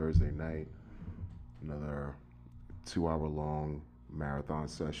Thursday night. Another 2-hour-long marathon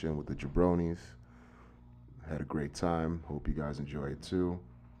session with the Jabronis. Had a great time. Hope you guys enjoy it too.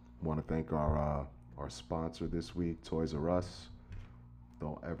 Want to thank our sponsor this week, Toys R Us.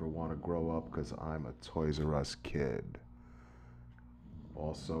 Don't ever want to grow up because I'm a Toys R Us kid.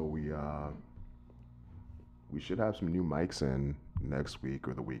 Also, we should have some new mics in next week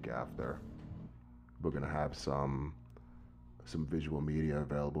or the week after. We're gonna have some visual media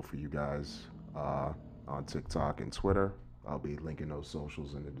available for you guys on TikTok and Twitter. I'll be linking those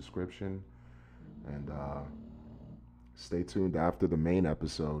socials in the description. And stay tuned after the main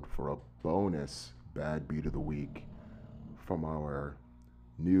episode for a bonus Bad Beat of the Week from our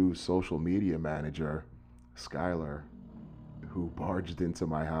new social media manager, Skylar, who barged into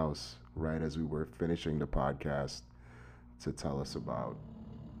my house right as we were finishing the podcast to tell us about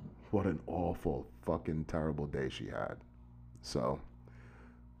what an awful, fucking terrible day she had. So,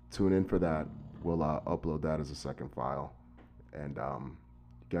 tune in for that. We'll upload that as a second file. And you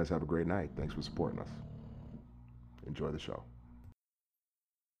guys have a great night. Thanks for supporting us. Enjoy the show.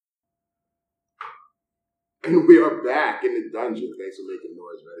 And we are back in the dungeon. Thanks for making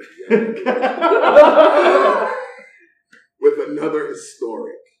noise right at the end. With another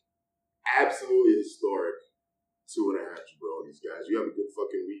historic, absolutely historic 2.5 Jabronis, guys. You have a good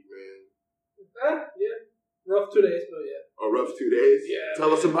fucking week, man. Yeah. Rough 2 days, but yeah. A rough 2 days? Yeah.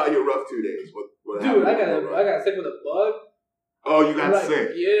 Tell us about your rough 2 days. What Dude, happened? I got sick with a bug. Oh, you got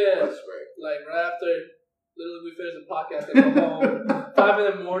sick? Yeah. That's right. Like right after, literally we finished the podcast, I come home 5 in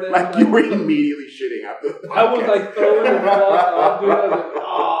the morning. Like you were immediately shitting after the podcast. I was like throwing the fuck up, dude. I was like,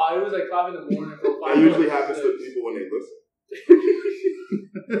 it was like 5 in the morning. That usually happens to people when they listen.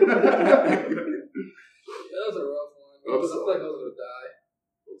 That was a rough one. I feel like I was gonna die.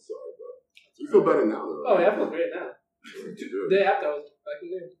 I'm sorry, bro. You feel better now, though. Oh yeah, I feel great now. The day after I was back in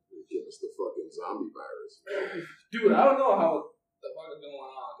there. Give us the fucking zombie virus. Dude, I don't know how the fuck is going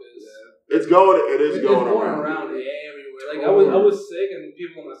on because it's going around everywhere. Like I was sick and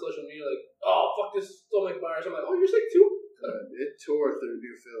people on my social media like, oh fuck this stomach virus. I'm like, oh you're sick too? It tore through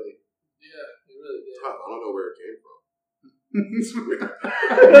New Philly. Yeah, it really did. Tough. I don't know where it came from. It's weird.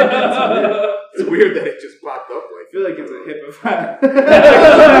 It's weird that it just popped up like. I feel like it's a HIPAA violation.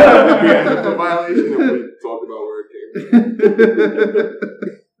 Yeah, HIPAA violation. And we talked about where it came from.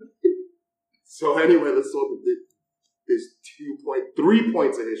 So anyway, let's talk about this 3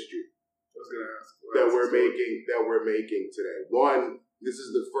 points of history that we're making today. One, this is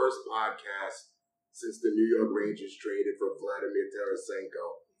the first podcast since the New York Rangers traded for Vladimir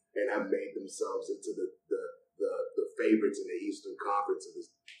Tarasenko and have made themselves into the favorites in the Eastern Conference of the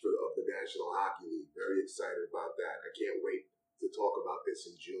National Hockey League. Very excited about that. I can't wait to talk about this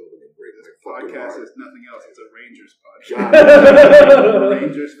in June when they break my fucking podcast heart. is nothing else. It's a Rangers podcast.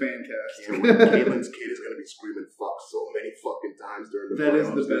 Rangers fan cast. Caitlin's kid is going to be screaming fuck so many fucking times during the That is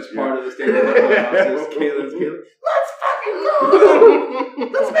playoffs the best this part year. of the Stanley Cup playoffs is Caitlin's kid. Let's fucking go!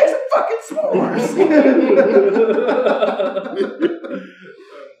 Let's make some fucking s'mores!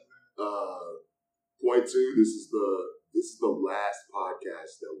 Point two, this is the last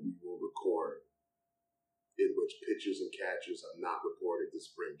podcast that we will record in which pitchers and catchers are not reported to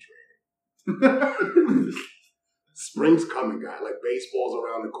spring training. Spring's coming, guy. Like baseball's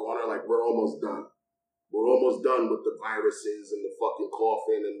around the corner. Like we're almost done. We're almost done with the viruses and the fucking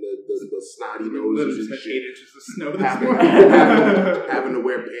coughing and the snotty noses and shit. 8 inches of snow this morning. Having to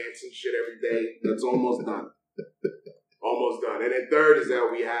wear pants and shit every day. That's almost done. Almost done. And then third is that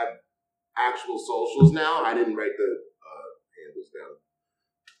we have actual socials now. I didn't write the handles down.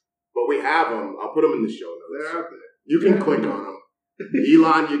 But we have them. I'll put them in the show notes. They're out there. You can click on them.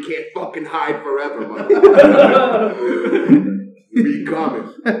 Elon, you can't fucking hide forever, motherfucker. We coming.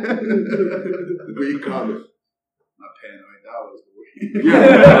 We coming. Not paying $8. Yeah,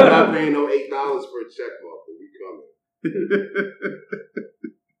 I'm not paying no $8 for a check mark, but we coming.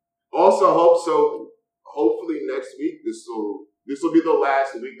 Also, hopefully next week, this will be the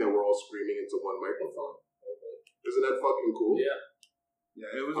last week that we're all screaming into one microphone. Isn't that fucking cool? Yeah. Yeah,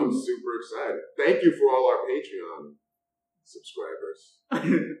 it was. I'm super excited. Thank you for all our Patreon subscribers.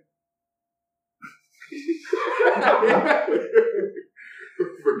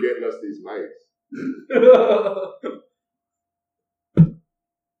 For getting us these mics.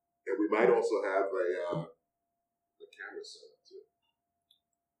 And we might also have a camera set up too.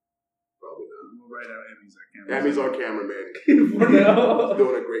 Probably not. We'll write out Emmy's our camera. Emmy's our cameraman. He's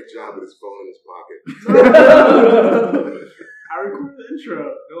doing a great job with his phone in his pocket. I recorded the intro.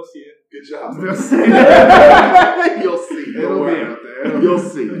 They'll see it. Good job. They'll see it. You'll see. It'll be out there. You'll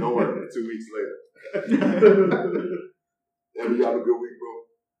see. Don't worry. 2 weeks later. Emmy, you have a good week, bro?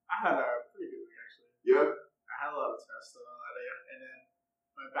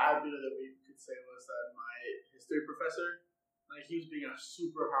 habit of the week you could say was that my history professor, like he was being a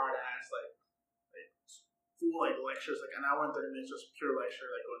super hard ass, like full like lectures, like an hour and 30 minutes just pure lecture,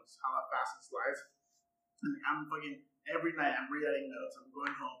 like going how fast in slides. And like, I'm fucking every night I'm rewriting notes. I'm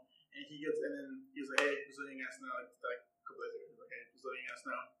going home, and he then he's like, hey, who's letting us know? Like a couple days ago, he's like, hey, who's letting us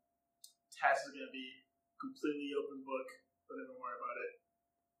know? Test is gonna be completely open book. Don't even worry about it.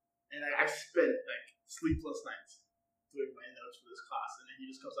 And I spent like sleepless nights doing my notes for this class, and then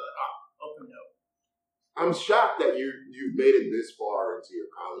he just comes out like, open note. I'm shocked that you've made it this far into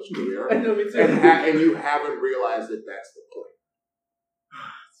your college career. I know, me too. And you haven't realized that that's the point.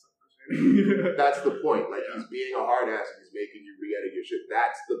 That's the point. Like, he's being a hard ass and he's making you re-edit your shit.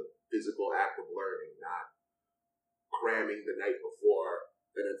 That's the physical act of learning, not cramming the night before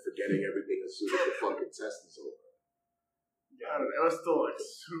and then forgetting everything as soon as the fucking test is over. Yeah, I don't know. It was still like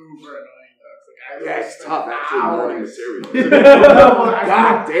super annoying though. It's like It's tough actually learning material.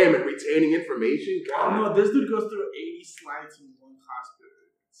 God damn it, retaining information. God. No, this dude goes through 80 slides in one class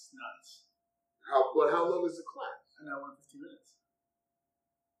period. It's nuts. How long is the class? An hour and 15 minutes.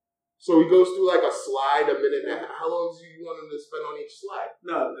 So he goes through like a slide a minute and a half. How long do you want him to spend on each slide?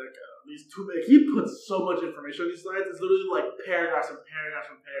 No, like these two. Like, he puts so much information on these slides. It's literally like paragraphs and paragraphs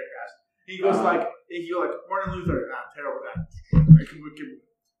and paragraphs. He goes like Martin Luther, terrible guy. I can keep it.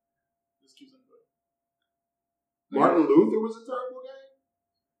 Just keeps on going. Martin Luther was a terrible guy?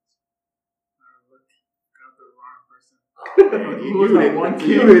 Got the wrong person. You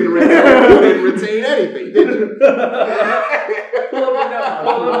didn't retain anything, did you? Pull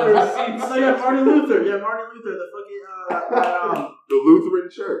up the receipts. So yeah, Martin Luther. Yeah, Martin Luther. The fucking the Lutheran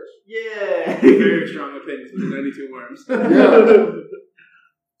Church. Yeah. Very strong opinions with 92 worms. Yeah.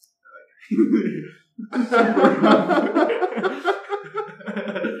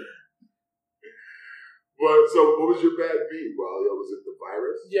 Well, so what was your bad beat, Wally? Was it the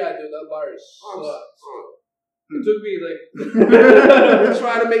virus? Yeah, dude, that virus sucks. It took me like. We're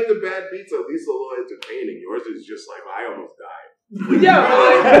trying to make the bad beats at least a little entertaining. Yours is just like, I almost died. Yeah,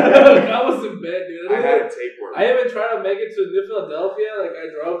 but like, I was in bed, dude. I had a tapeworm. I even tried to make it to New Philadelphia. Like,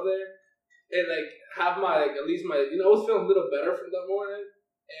 I drove there and like have my at least my I was feeling a little better from that morning.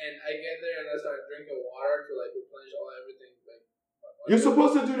 And I get there and I start drinking water to like replenish everything. Like, you're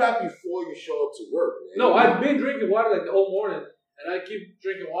supposed to do that before you show up to work, man. No, I've been drinking water like the whole morning, and I keep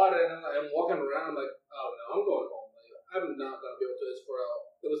drinking water, and I'm walking around. I'm like, oh no, I'm going home. Like, I'm not gonna be able to do this for a.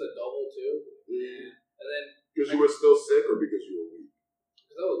 It was a double too, and then because you were still sick or because you were weak?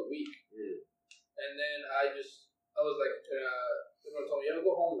 Because I was weak, and then I was like, everyone told me, yeah,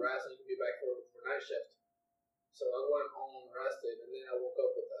 go home, rest, and you can be back for night shift. So I went home, rested, and then I woke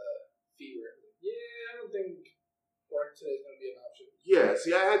up with a fever. Yeah, I don't think work today is going to be an option. Yeah,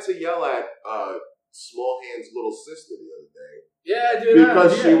 see, I had to yell at Small Hand's little sister the other day. Yeah, dude.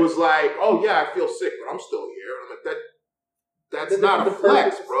 Because she was like, oh, yeah, I feel sick, but I'm still here. And I'm like, that's not a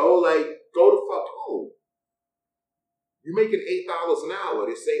flex, bro. Like, go the fuck home. You're making $8 an hour.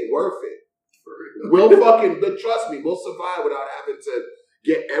 This ain't worth it. We'll trust me, we'll survive without having to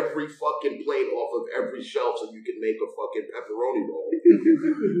get every fucking plate off of every shelf so you can make a fucking pepperoni roll.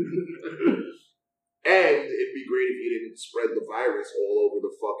 And it'd be great if you didn't spread the virus all over the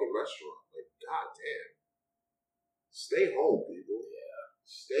fucking restaurant. Like, god damn. Stay home, people. Yeah.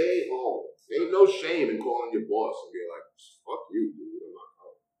 Stay home. Ain't no shame in calling your boss and being like, fuck you, dude. I'm not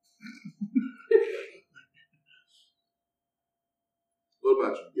coming. What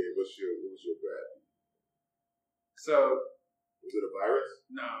about you, Gabe? What was your bad? So, was it a virus?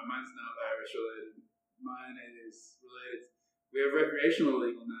 No, mine's not virus related. Mine is related. We have recreational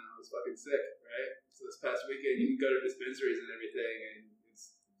legal now. It's fucking sick, right? So this past weekend, you can go to dispensaries and everything,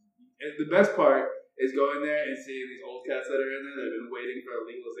 and the best part is going there and seeing these old cats that are in there that have been waiting for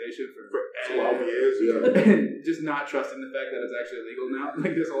legalization for 12 years, yeah. And just not trusting the fact that it's actually legal now.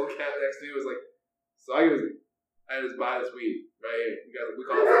 Like, this old cat next to me was like, so I just buy this weed right here. We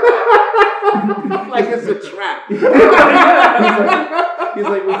call it flower. Like it's a trap. He's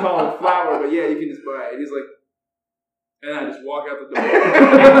like, we call it flower, but yeah, you can just buy it. And he's like, and I just walk out the door.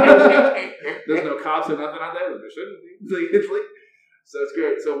 There's no cops or nothing out there. There shouldn't be. It's like, so it's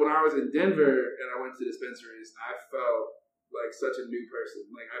great. So when I was in Denver and I went to dispensaries, I felt like such a new person.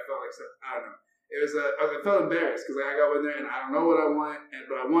 Like, I felt like I don't know. I felt embarrassed because I go in there and I don't know what I want,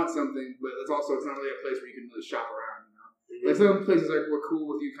 but I want something. But it's not really a place where you can really shop around. You know, like some places were cool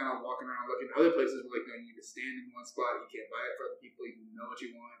with you kind of walking around looking. Other places were like, you need to stand in one spot. You can't buy it for other people. You know what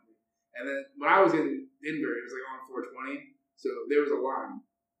you want. And then when I was in Denver, it was like on 420, so there was a line.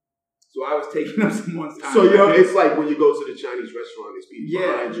 So I was taking up someone's time. So it's like when you go to the Chinese restaurant, there's people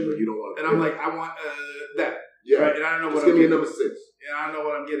behind you and you don't want to. And I'm like, I want that. Yeah. Right? And I don't know Just what give me I'm a getting. number 6. And I don't know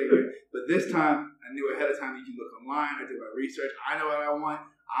what I'm getting. Right? But this time, I knew ahead of time you can look online. I did my research. I know what I want.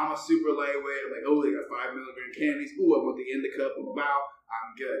 I'm a super lightweight. I'm like, oh, they got 5 milligram candies. Ooh, I want the indica. Wow,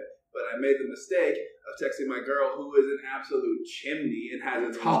 I'm good. But I made the mistake of texting my girl, who is an absolute chimney and has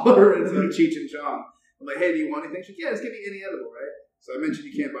a tolerance of Cheech and Chong. I'm like, hey, do you want anything? She's like, yeah, just give me any edible, right? So I mentioned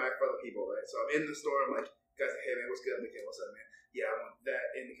you can't buy it for other people, right? So I'm in the store. I'm like, guys, hey, man, what's good? I'm like, yeah, what's up, man? Yeah, I want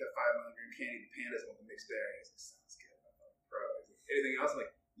that indica 5 milligram candy. The pandas want the mixed berry. He's like, sounds good. I'm like, bro, anything else? I'm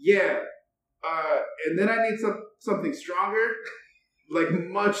like, yeah. And then I need something stronger. Like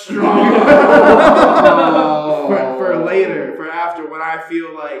much stronger for later, for after, when I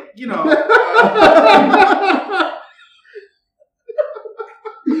feel like, you know.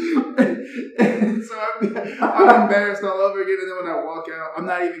 And so I'm embarrassed all over again. And then when I walk out, I'm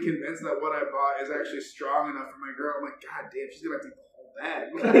not even convinced that what I bought is actually strong enough for my girl. I'm like, God damn, she's gonna have to eat the whole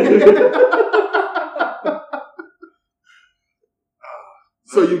bag.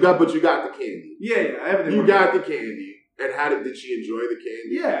 So you got the candy. Yeah, everything. You got the candy. And did she enjoy the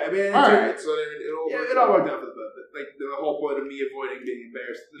candy? Yeah, I mean, all right. So then it all worked out for the best. Like the whole point of me avoiding being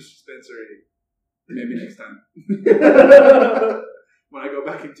embarrassed at the dispensary. Maybe next time. When I go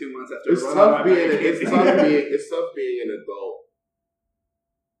back in 2 months after. It's tough being an adult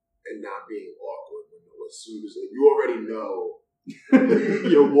and not being awkward. As soon as you already know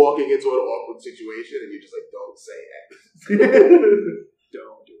you're walking into an awkward situation and you're just like, don't say X.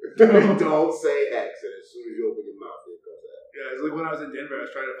 Don't do it. Don't say X. And as soon as you open your mouth, it goes out. Yeah, it's like when I was in Denver, I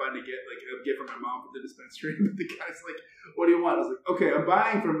was trying to find a gift for my mom for the dispensary. But the guy's like, "What do you want?" I was like, "Okay, I'm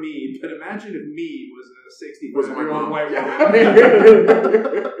buying for me, but imagine if me was a 65-year-old white woman.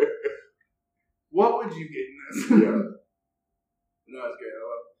 What would you get in this?" Yeah. No, it's great.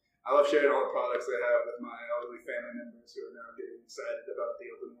 I love sharing all the products I have with my elderly family members who are now getting excited about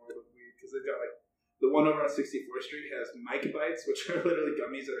the open world of weed, because they've got like. The one over on 64th Street has Mike Bites, which are literally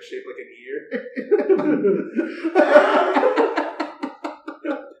gummies that are shaped like an ear.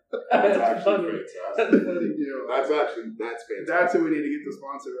 That's actually fantastic. That's funny. That's fantastic. That's who we need to get to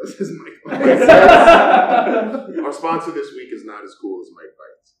sponsor us, is Mike Bites. Our sponsor this week is not as cool as Mike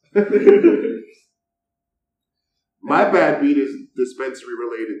Bites. My bad beat is dispensary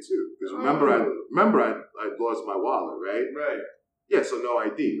related too. Because remember I lost my wallet, right? Right. Yeah, so no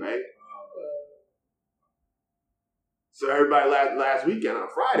ID, right? So everybody last weekend on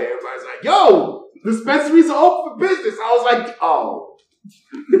Friday, everybody's like, yo, dispensaries are open for business. I was like, oh,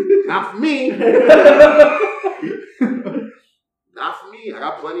 not for me. Not for me. I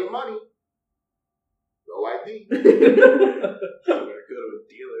got plenty of money. No ID. So gotta go to a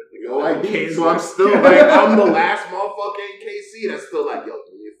dealer. No ID. So I'm still like, I'm the last motherfucker in KC that's still like, yo,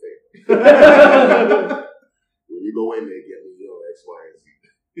 do me a favor. When you go in there, get me, X, Y, and Z.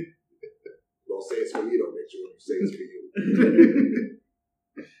 Don't say it's for me, don't make sure you say it's for you.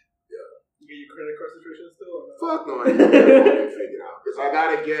 Yeah. You get your credit card situation still? Or no? Fuck no, I ain't gonna get fucking figured out. Because I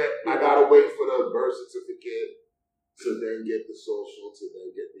gotta wait for the birth certificate to then get the social, to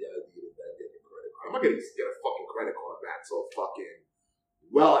then get the ID, to then get the credit card. I'm not gonna get a fucking credit card back till fucking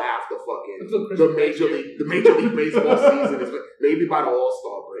well after fucking the Major League Baseball season is maybe by the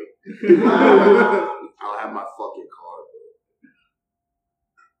All-Star break. I'll have my fucking card, bro.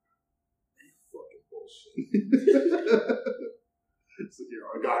 Fucking bullshit. So,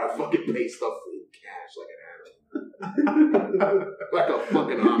 I gotta fucking pay stuff in cash like an animal. Like a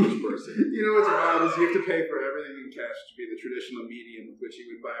fucking Amish person. You know what's wild is you have to pay for everything in cash to be the traditional medium with which you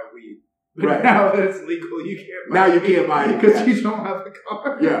would buy weed. But right. Now that it's legal, you can't buy you can't buy it because you don't have a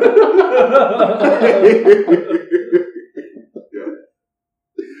car. Yeah. Yeah.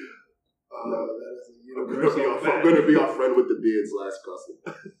 That is a I'm universal gonna be our friend with the beard's last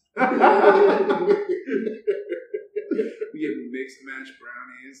customer. We get mixed match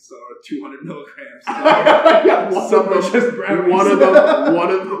brownies, so 200 milligrams. Some are just brownies. One of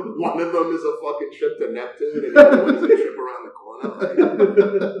them is a fucking trip to Neptune, and the other one is a trip around the corner. Like,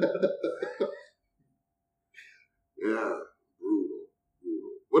 yeah, brutal.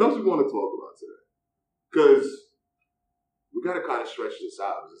 What else we want to talk about today? Because we got to kind of stretch this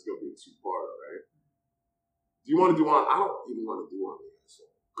out. It's going to be a two-parter, right? Do you want to do on? I don't even want to do on the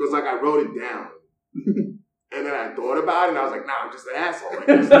asshole. Because, like, I wrote it down. And then I thought about it, and I was like, nah, I'm just an asshole. Like,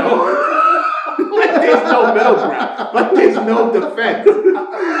 there's no middle ground. Like, there's no defense.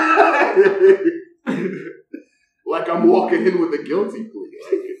 Like, I'm walking in with a guilty plea.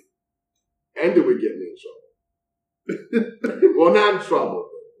 Like, and it would get me in trouble. Well, not in trouble,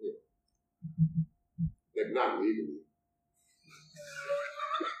 but, like, not legally.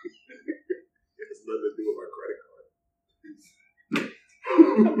 It has nothing to do with my credit card.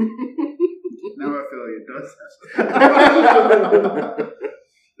 Now I feel like it does.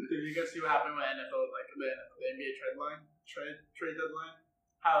 Did you guys see what happened with NFL, like the NBA trade deadline?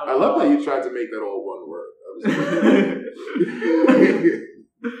 How I love that you tried to make that all one word.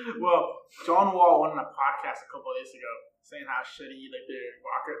 Well, John Wall went on a podcast a couple of days ago saying how shitty like the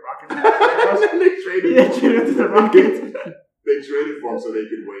Rockets. They traded to the Rockets. They traded for him so they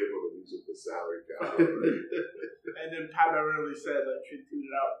could waive him and use him for salary cap. And then Pat Beverly said, like, tweeted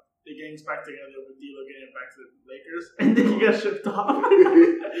out, the gang's back together with D'Lo getting back to the Lakers, and then he got shipped off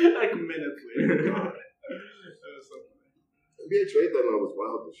like minutes later. That was so funny. NBA trade deadline was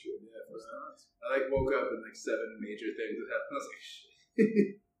wild this year. Yeah, it was nuts. I woke up and 7 major things that happened. I was like,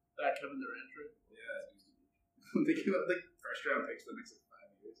 shit. That Kevin Durant trade. Yeah. They came up first round picks for the next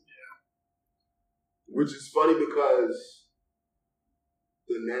 5 years. Yeah. Which is funny because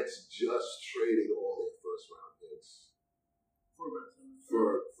the Nets just traded all their first round picks for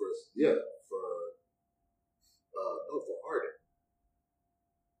Harden.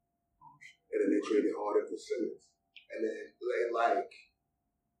 And then they traded Harden for Simmons. And then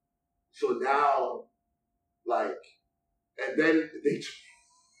so now and then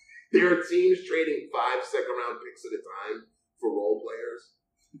there are teams trading 5 second round picks at a time for role players.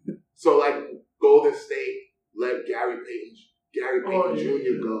 So Golden State let Gary Payton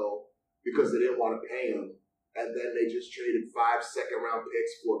Jr. go because they didn't want to pay him. And then they just traded 5 second round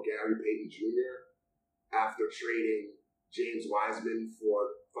picks for Gary Payton Jr. after trading James Wiseman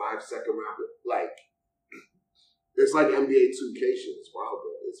for 5 second round picks. It's like NBA 2K shit. It's wild,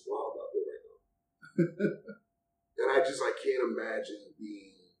 bro. It's wild out there right now. And I can't imagine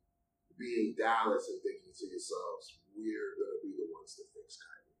being Dallas and thinking to yourselves, we're going to be the ones to fix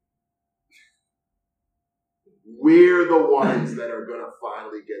Kyrie. We're the ones that are going to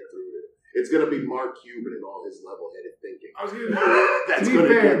finally get through it. It's going to be Mark Cuban and all his level-headed thinking. I was going to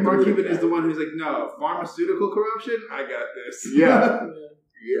be fair, Mark Cuban is the one who's like, no, pharmaceutical corruption? I got this. Yeah.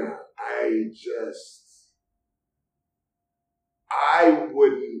 I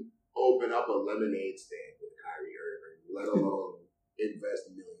wouldn't open up a lemonade stand with Kyrie Irving, let alone invest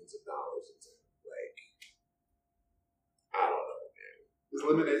millions of dollars into him. I don't know, man. Is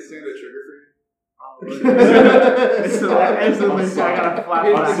lemonade stand a trigger for you? Instantly, I got a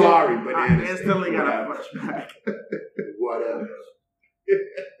flashback. Sorry, but I instantly got a flashback. Whatever.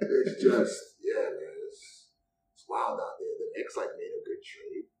 It's just, man, it's wild out there. The Knicks made a good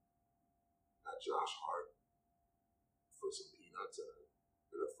trade. Got Josh Hart for some peanuts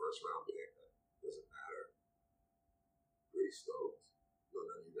and a first round pick. Doesn't matter. Pretty stoked. None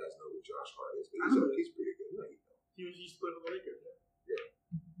of you guys know who Josh Hart is, but he's pretty good. He used to play for the Lakers. Yeah.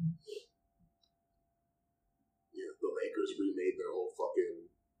 The Lakers remade their whole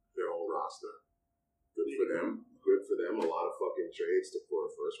roster. Good for them. A lot of fucking trades for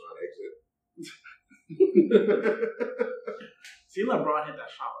a first round exit. See LeBron hit that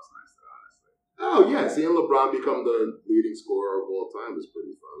shot was nice, though, honestly. Oh yeah, seeing LeBron become the leading scorer of all time is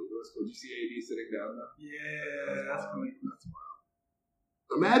pretty fun. Did you see AD sitting down though? Yeah, that's funny. That's wild.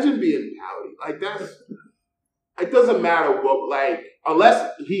 Imagine being pouty. It doesn't matter what,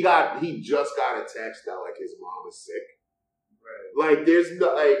 unless he just got a text that his mom is sick. Right. There's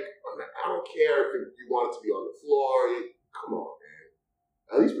no I don't care if you want it to be on the floor. Come on, man.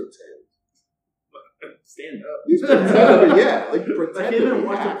 At least pretend. Stand up. At least pretend. Pretend. He didn't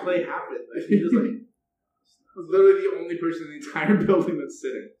watch the play happen. He just was literally the only person in the entire building that's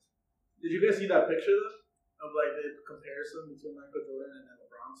sitting. Did you guys see that picture though? Of the comparison between Michael Jordan and then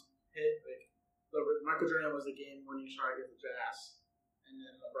LeBron's hit? Michael Jordan was the game-winning shot against the Jazz, and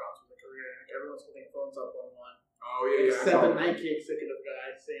then LeBron's was the career. Everyone's holding phones up on one. Oh yeah, except the Nike executive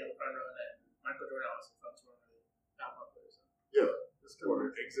guy sitting on the front row, and then Michael Jordan was the front row. Not one person. Yeah,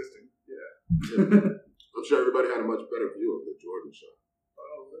 or existing. Yeah. I'm sure everybody had a much better view of the Jordan shot.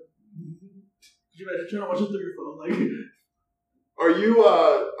 Probably. Could you imagine trying to watch it through your phone? Are you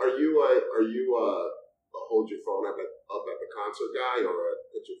a hold your phone up at the concert guy or a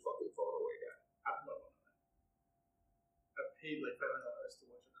put your fucking phone away guy? I paid $500 to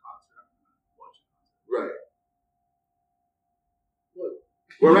watch a concert. I'm not watching a concert. Right. What?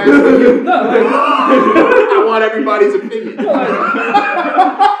 We're asking you. No, I want everybody's opinion.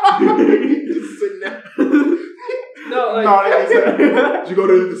 Just sitting there. Did you go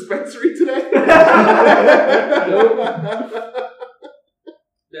to the dispensary today? Nope.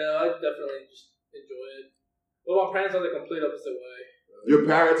 No, I definitely just enjoy it. Well, my parents are the complete opposite way. Your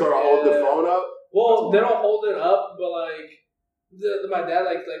parents are holding the phone up? Well, they don't hold it up, but my dad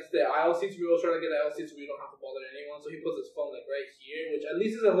likes the aisle seats. We always try to get aisle seats so we don't have to bother anyone. So he puts his phone right here, which at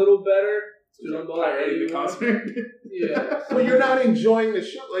least is a little better. So you don't bother anyone. concert. Yeah. Well, you're not enjoying the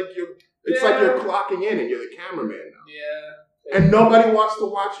show. It's like you're clocking in and you're the cameraman now. Yeah. And nobody wants to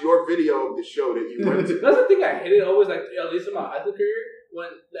watch your video of the show that you went to. That's the thing I hated always, like, at least in my high school career, when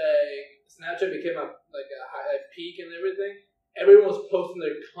like Snapchat became a high peak and everything. Everyone was posting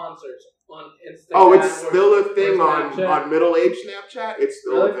their concerts on Instagram. Oh, it's still a thing on middle-aged Snapchat? It's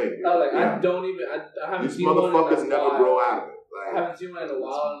still a thing. I was like, I don't even, I haven't These seen one in a motherfuckers never while. grow out of it. Like, I haven't seen one in a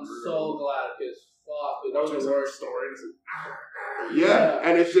while. I'm so glad because fuck, dude, that was the worst story. Yeah,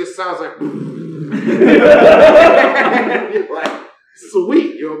 and it just sounds like like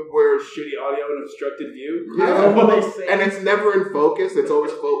sweet. We're shitty audio and obstructed view. Yeah, and it's never in focus. It's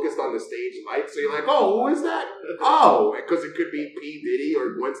always focused on the stage lights. So you're like, oh, who is that? Oh, because it could be P. Diddy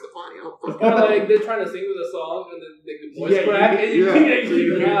or Gwen Stefani. Or like they're trying to sing with a song and then they the voice crack. So you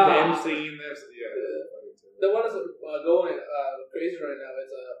hear them singing this. The one that's going crazy right now is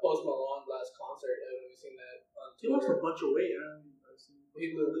Post Malone last concert. Have you seen that? He lost a bunch of weight.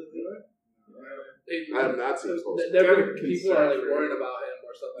 I have not seen Post Malone. People are like worrying about him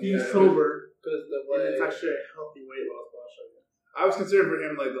or something. He's sober because the way it's actually a healthy weight loss. But I'll show you. I was concerned for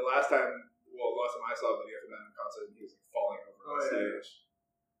him like the last time I saw a video of him at a concert and he was like falling over on stage.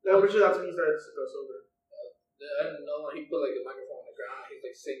 Yeah, I'm sure that's when he started to go sober. I don't know. He put like a microphone on the ground. He's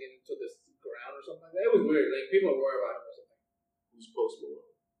like singing to this ground or something like that. It was weird. Like people were worried about him or something. Who's Post Malone?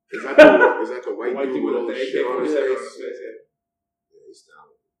 Is that the white dude with all the shit on his face? Yeah, he's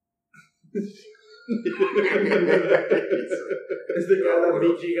down. It's the guy that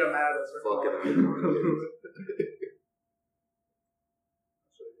BG got mad at us for fucking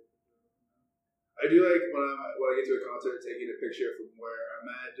I do like when I get to a concert, taking a picture from where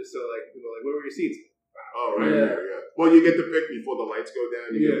I'm at, just so like people are like, where were your seats? Oh right, yeah. Well, you get the pic before the lights go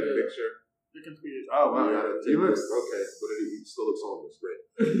down. You get the picture. You can tweet it. Oh wow, he looks okay, but he still looks homeless. Great.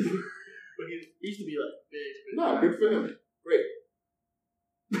 But he used to be like big. No, good for him. Great.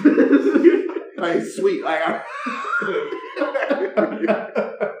 Like sweet, like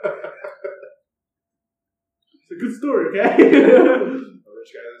it's a good story, okay? A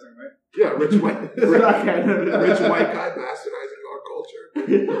rich guy doesn't make. Yeah, rich white guy bastardizing our culture.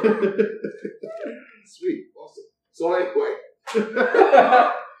 Sweet, awesome. So anyway,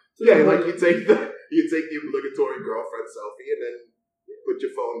 yeah, like you take the obligatory girlfriend selfie and then put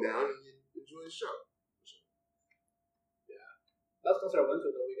your phone down and you enjoy the show. Last concert I went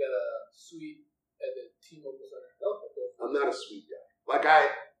to, though, we got a suite at the T-Mobile Center. Oh, cool. I'm not a suite guy. Like I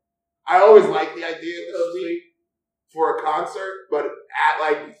always like the idea of the suite for a concert, but at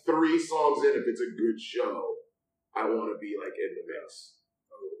like 3 songs in, if it's a good show, I want to be like in the mix.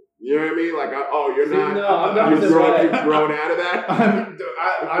 You know what I mean? Like, you're not. No, I'm not. You've grown out of that.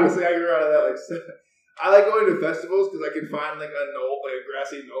 Honestly, I grew out of that. Like, I like going to festivals because I can find like a knoll, like a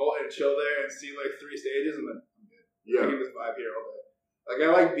grassy knoll, and chill there and see like 3 stages, and then I can just vibe here all day. Like, I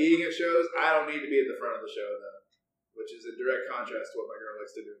like being at shows. I don't need to be at the front of the show though, which is a direct contrast to what my girl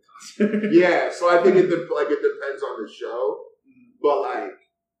likes to do in concert. Yeah, so I think it depends on the show, but like.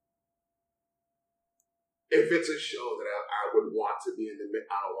 If it's a show that I would want to be in the mid,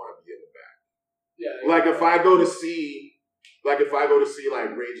 I don't want to be in the back. Yeah. Like if I go to see like Rage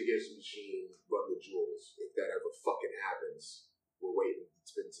Against the Machine, Run the Jewels, if that ever fucking happens, we're waiting.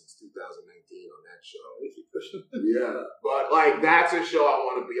 It's been since 2019 on that show. We keep pushing. Yeah, but like that's a show I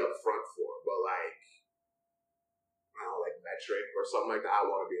want to be up front for. But like, I don't know, like Metric or something like that, I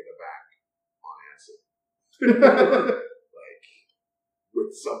want to be in the back on acid, like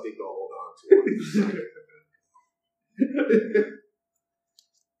with something to hold on to.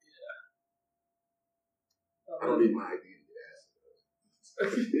 I don't need my ID to get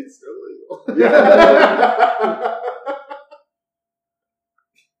acid. It's illegal.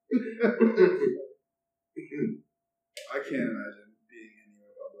 I can't imagine being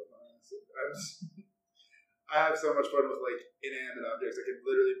anywhere public on acid. I have so much fun with like inanimate objects. I can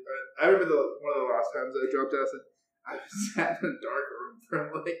literally. I remember one of the last times I dropped acid. I sat in a dark room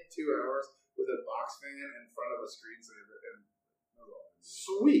for like 2 hours with a box fan in front of a screensaver, and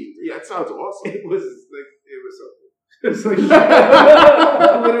sweet. Yeah, that sounds awesome. It was so cool. It's like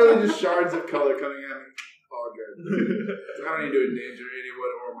literally just shards of color coming at me. All good. I don't need to endanger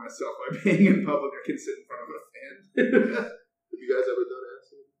anyone or myself by being in public. I can sit in front of a fan. Have you guys ever done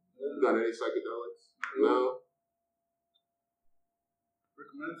acid? Done any psychedelics? No.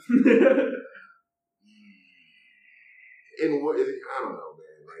 Recommend. In what is it? I don't know,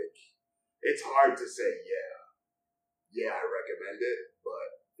 man. Like, it's hard to say. Yeah, I recommend it, but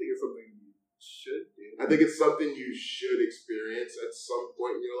I think it's something you should do. I think it's something you should experience at some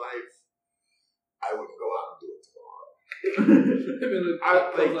point in your life. I wouldn't go out and do it tomorrow.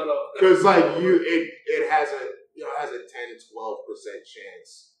 Because like it has a 10-12%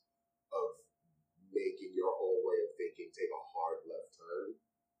 chance of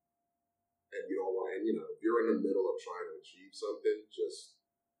and you don't want, and if you're in the middle of trying to achieve something, just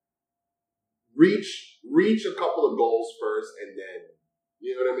reach a couple of goals first, and then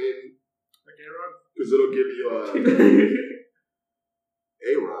you know what I mean. Like A-Rod? Because it'll give you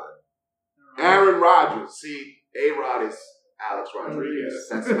A-Rod. Aaron Rodgers. See, A-Rod is Alex Rodriguez.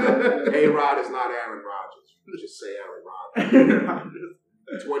 That's not, A-Rod is not Aaron Rodgers. You just say Aaron Rodgers.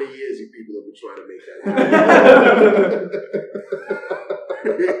 20 years you people have been trying to make that happen.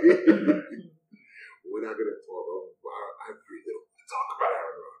 We're not going to talk about I really don't want to talk about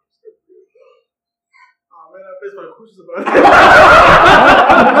Aaron Rodgers. I really don't. Oh man, I faced my questions about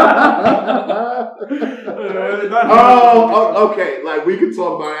Okay. Like we can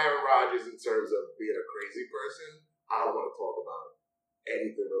talk about Aaron Rodgers in terms of being a crazy person. I don't want to talk about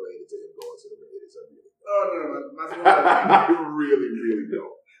anything related to him going to the Raiders. I really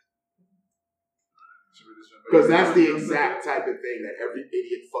don't. Because that's the exact type of thing that every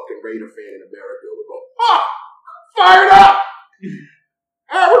idiot fucking Raider fan in America would go, fired up!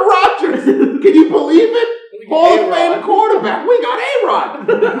 Aaron Rodgers! Can you believe it? Hall of Fame quarterback. We got A-Rod.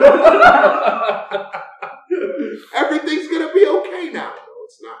 Everything's going to be okay now. No,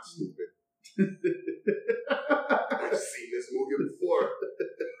 it's not stupid. I've seen this movie before.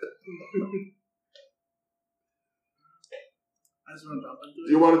 I just want to jump into it.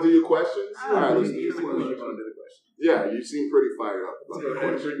 Do you want to do your questions? All right, let's do your questions. Yeah, you seem pretty fired up about the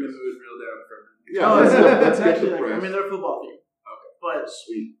questions. Bring the mood real down for me. Yeah, let's get the press. I mean, they're football themed. Okay. But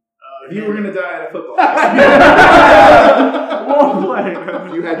sweet. If you were going to die at a football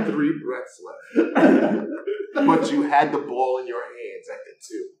if you had 3 breaths left, but you had the ball in your hands at the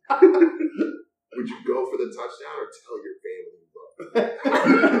 2, would you go for the touchdown or tell your family you love them?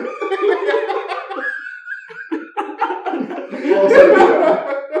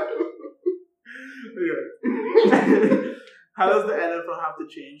 How does the NFL have to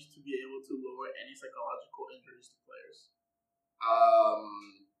change to be able to lower any psychological injuries to players?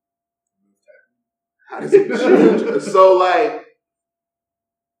 How does it change? So, like,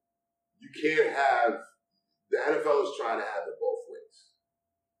 you can't have the NFL is trying to have it both ways.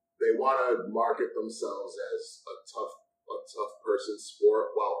 They want to market themselves as a tough person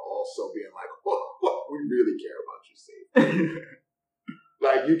sport while also being like, we really care about your safety.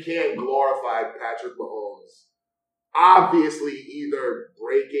 Like, you can't glorify Patrick Mahomes obviously either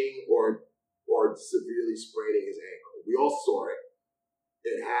breaking or severely spraining his ankle. We all saw it.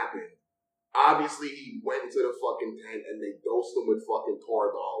 It happened. Obviously, he went into the fucking tent and they dosed him with fucking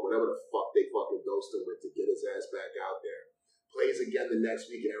Toradol, whatever the fuck they fucking dosed him with to get his ass back out there. Plays again the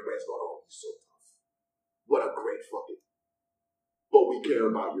next week and everybody's going, oh, he's so tough. What a great fucking... But we care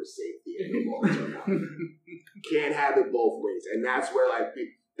about your safety and your long-term health. Can't have it both ways. And that's where, like,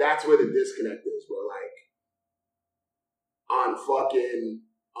 that's where the disconnect is. Where, like, on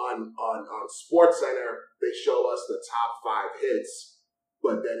Sports Center, they show us the top 5 hits.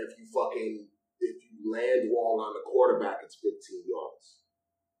 But then if you land wrong on the quarterback, it's 15 yards.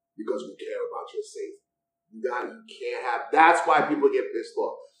 Because we care about your safety. You can't have, that's why people get pissed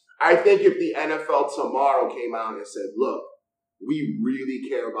off. I think if the NFL tomorrow came out and said, look, we really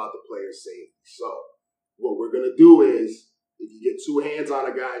care about the player's safety. So what we're going to do is, if you get 2 hands on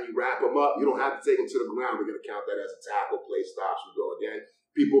a guy and you wrap him up, you don't have to take him to the ground. We're going to count that as a tackle, play stops, we go again.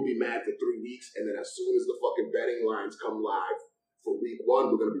 People will be mad for 3 weeks, and then as soon as the fucking betting lines come live, for week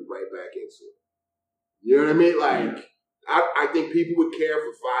 1, we're going to be right back into it. You know what I mean? Like, I think people would care for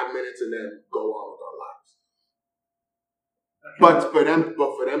 5 minutes and then go on with our lives. But for them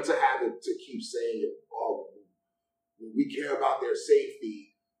to have it, to keep saying it, oh, we care about their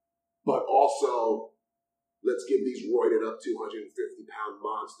safety, but also let's give these roided up 250-pound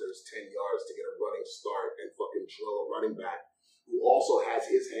monsters 10 yards to get a running start and fucking drill a running back who also has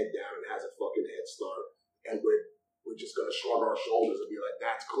his head down and has a fucking head start, and we're just going to shrug our shoulders and be like,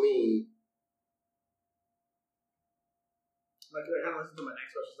 that's clean. Like, I kind of listen to my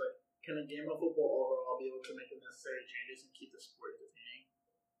next question. It's like, can a game of football overall be able to make the necessary changes and keep the sport entertaining?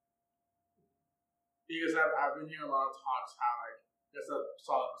 Because I've been hearing a lot of talks how, like, there's a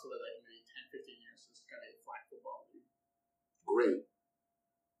solid possibility, like, maybe 10, 15 years, it's going to be a flag football league. Great.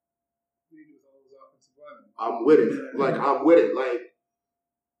 with all those offensive linemen. I'm with it. Like, I'm with it. Like,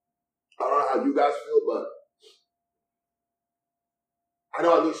 I don't know how you guys feel, but I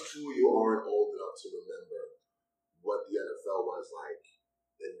know at least 2 of you aren't old enough to remember what the NFL was like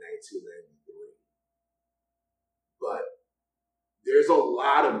in 1993. But there's a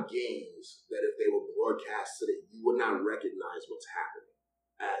lot of games that if they were broadcast today, you would not recognize what's happening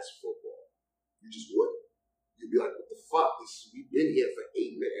as football. You just wouldn't. You'd be like, what the fuck? We've been here for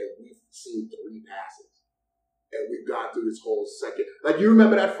 8 minutes and we've seen 3 passes. And and we've gone through this whole second. Like, you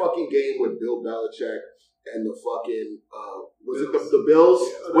remember that fucking game with Bill Belichick and the fucking was it the Bills,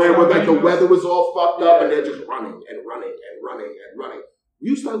 where like the weather was all fucked up and they're just running and running and running and running.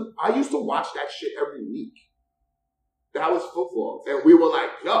 I used to watch that shit every week. That was football, and we were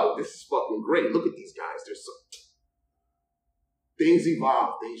like, "Yo, this is fucking great. Look at these guys. There's some things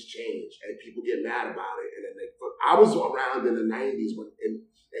evolve, things change, and people get mad about it." And then I was around in the '90s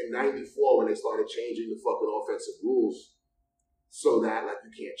in '94 when they started changing the fucking offensive rules, so that like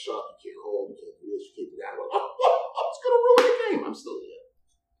you can't chuck, you can't hold, you can't do this, you can't do that. Like, it's gonna ruin the game. I'm still here.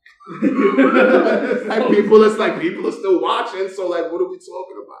 Like people are still watching. So like, what are we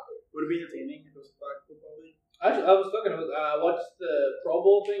talking about? Would it be entertaining if it was a black football league? Actually, I was talking about watched the Pro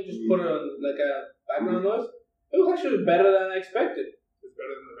Bowl thing. Just put it on like a background noise. It was actually better than I expected. It's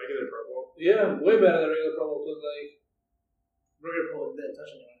better than the regular Pro Bowl. Yeah, way better than regular Pro Bowl because like regular Pro Bowl didn't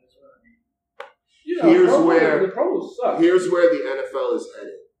touch anyone. That's what I mean. The Pro Bowl sucks. Here's where the NFL is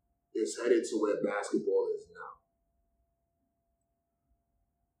headed. It's headed to where basketball is now.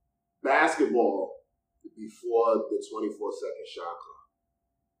 Basketball, before the 24-second shot clock,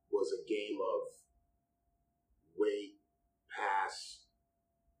 was a game of wait, pass,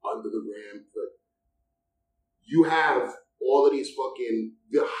 under the rim. But you have all of these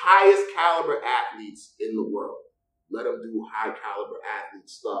the highest caliber athletes in the world. Let them do high caliber athlete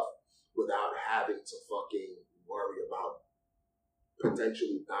stuff without having to fucking worry about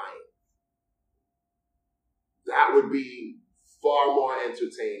potentially dying. That would be far more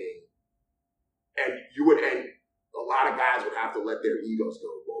entertaining. And a lot of guys would have to let their egos go,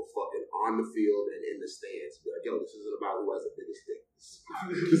 both fucking on the field and in the stands. Be like, yo, this isn't about who has the biggest dick.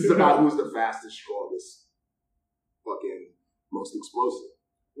 This is about who's the fastest, strongest, fucking most explosive.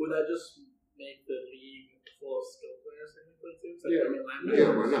 Would that just make the league full of skilled players technically too? So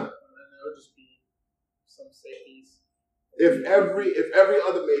Yeah. Why not? And there would just be some safeties. If every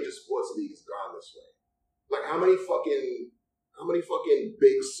other major sports league is gone this way, like how many fucking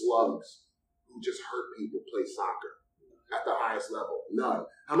big slugs who just hurt people play soccer at the highest level? None.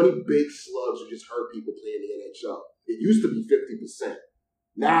 How many big slugs who just hurt people play in the NHL? It used to be 50%.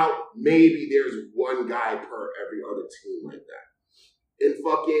 Now maybe there's one guy per every other team like that.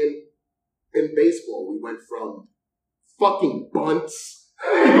 In baseball, we went from fucking bunts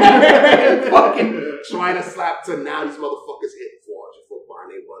and fucking trying to slap to now these motherfuckers hit 400-foot bar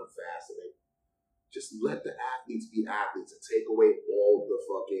and they run fast and they just let the athletes be athletes and take away all the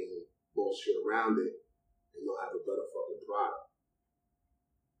fucking bullshit around it, and you'll have a better fucking product.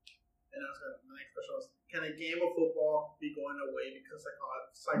 And my next question was, can a game of football be going away because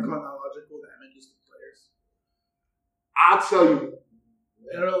psychological damages to players? I'll tell you,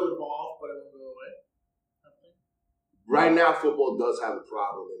 It'll evolve, but it won't go away. right now football does have a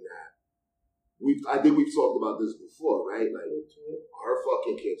problem in that. I think we've talked about this before, right? Like, our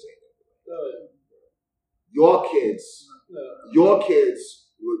fucking kids ain't gonna do it. Oh, yeah. Your kids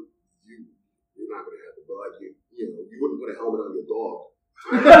would you're not gonna have to, but like you wouldn't put a helmet on your dog.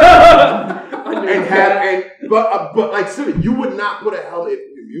 But like seriously, you would not put a helmet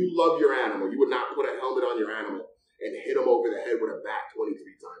if you love your animal. You would not put a helmet on your animal and hit him over the head with a bat 23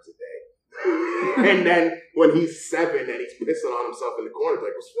 times a day. And then when he's 7 and he's pissing on himself in the corner, it's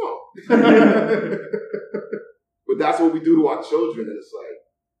like, what's wrong? But that's what we do to our children, and it's like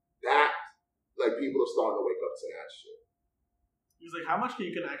that. Like, people are starting to wake up to that shit. He was like, how much can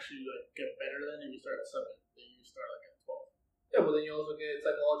you actually like get better than if you start at 7? Then you start like at 12. Yeah, but then you also get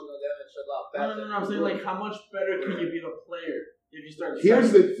psychological damage a lot faster. No. I'm saying like, how much better can you be a player if you start at 7?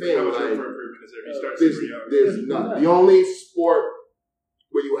 Here's the thing, How much room like, for improvement is there if you start super young? there's none. The only sport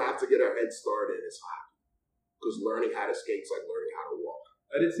where you have to get a head start in is hockey, because learning how to skate is like learning how to walk.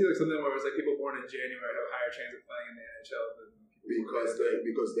 I did see like something where it was like people born in January have a higher chance of playing in the NHL than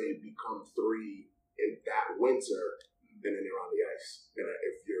Because they become 3 in that winter, and then they're on the ice. And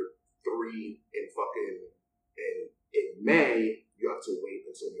if you're 3 in May, you have to wait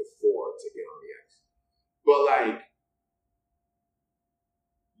until you're 4 to get on the ice. But like,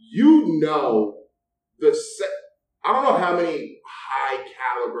 I don't know how many high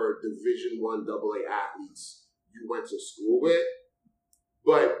caliber Division I AA athletes you went to school with,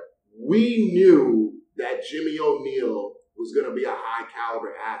 but we knew that Jimmy O'Neal was going to be a high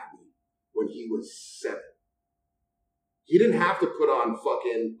caliber athlete when he was 7. He didn't have to put on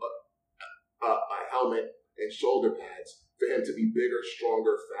fucking a helmet and shoulder pads for him to be bigger,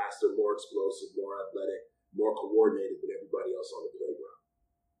 stronger, faster, more explosive, more athletic, more coordinated than everybody else on the playground.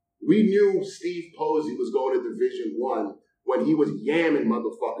 We knew Steve Posey was going to Division I when he was yamming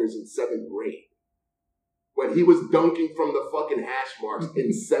motherfuckers in 7th grade. when he was dunking from the fucking hash marks in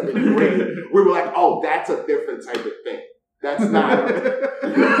 7th grade, we were like, oh, that's a different type of thing. That's not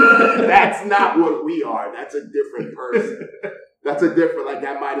that's not what we are. That's a different person. That's a different, like,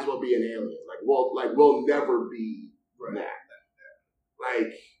 that might as well be an alien. We'll never be that.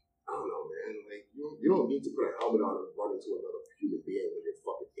 Like, I don't know, man. Like, you don't need to put a helmet on and run into another human being when you're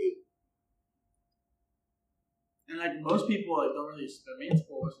fucking 8. And like most people, like don't really. The main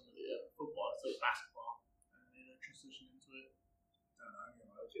sport wasn't really football. It's like basketball, and they transition into it. I don't know. I mean,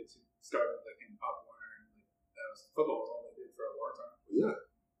 a lot of kids who started like in Pop Warner and like that was football was all they did for a long time. Yeah.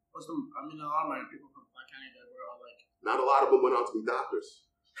 I mean, a lot of my people from Black County that were all like. Not a lot of them went on to be doctors.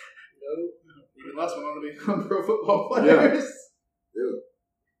 No. Even less went on to become pro football players. Yeah.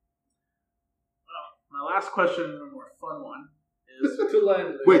 Well, my last question, a more fun one, is Two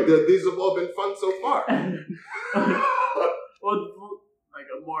lines. Wait, these have all been fun so far. well, like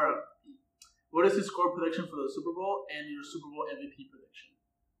a more. What is the score prediction for the Super Bowl and your Super Bowl MVP prediction?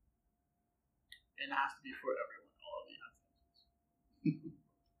 And it has to be for everyone, all of you.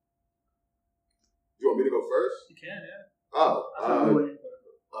 You want me to go first? You can, yeah. Oh,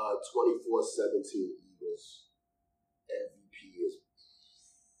 24-17 Eagles. MVP is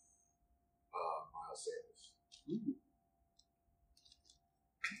Miles Sanders.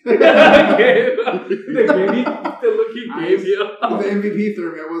 The look he gave you. The MVP threw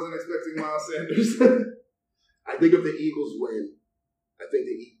me. I wasn't expecting Miles Sanders. I think if the Eagles win, if the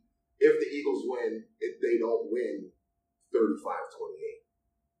Eagles win, if they don't win 35-28.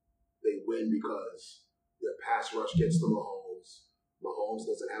 They win because their pass rush gets to Mahomes. Mahomes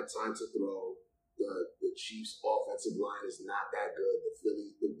doesn't have time to throw. The Chiefs' offensive line is not that good. The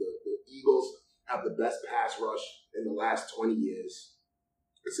Eagles have the best pass rush in the last 20 years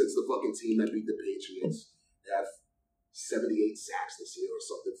since the fucking team that beat the Patriots. They have 78 sacks this year or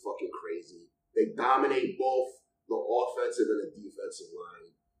something fucking crazy. They dominate both the offensive and the defensive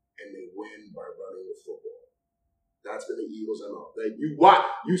line, and they win by running the football. That's been the Eagles' MO.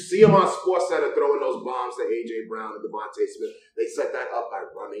 You see them on SportsCenter throwing those bombs to A.J. Brown and Devontae Smith. They set that up by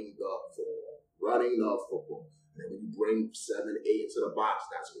running the football. And then when you bring 7-8 into the box,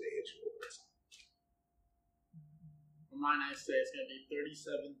 that's when they hit you over the top. For mine, I say it's going to be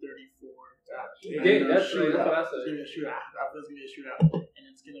 37-34. Yeah, that's what I said. It's going to be a shootout. I feel it's going to be a shootout. And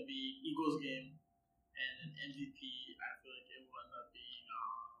it's going to be Eagles game. And an MVP, I feel like it will end up being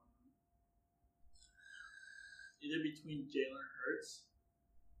either between Jalen Hurts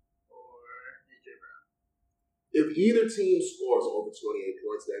or A.J. Brown. If either team scores over 28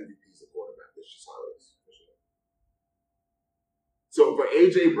 points, the MVP is the quarterback. That's just how it is. So for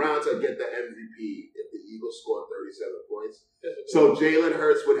A.J. Brown to get the MVP, if the Eagles score 37 points, so Jalen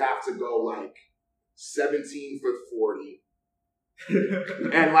Hurts would have to go like 17 for 40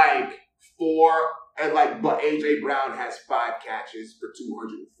 and but A.J. Brown has 5 catches for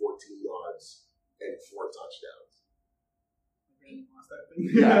 214 yards and 4 touchdowns. Randy Moss type thing.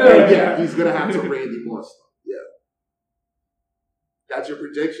 Yeah, he's gonna have to Randy Moss. Yeah, that's your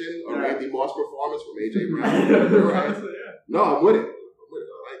prediction, a Randy Moss performance from A.J. Brown. Right? No, I'm with it. I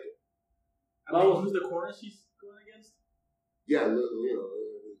like it. Who's the corners he's going against? Yeah, the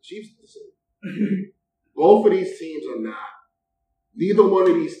Chiefs. Both of these teams are not. Neither one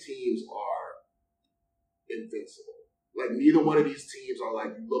of these teams are invincible. Like neither one of these teams are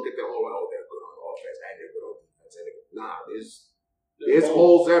like you look at them, they're good on offense and they're good on defense. Nah, there's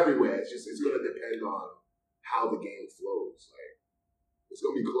holes everywhere. It's going to depend on how the game flows. Like it's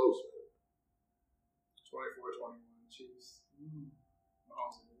going to be close, man. 24-21 Chiefs.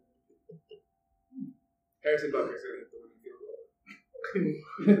 Harrison Butker said it the winning field goal.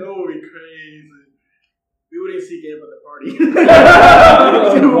 That would be crazy. We wouldn't see game at the party.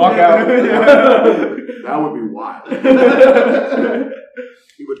 Walk out. That would be wild.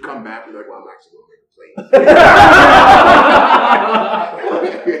 He would come back and be like, well, I'm actually going to make a play.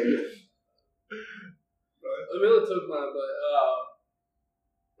 Miller took mine, but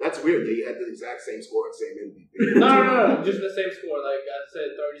that's weird. They had the exact same score and same MVP. No, just the same score. Like I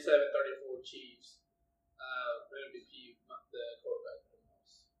said, 37-34 Chiefs. MVP, the quarterback.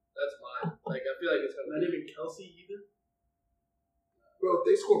 That's mine. Like I feel like it's not even Kelsey either. Bro, if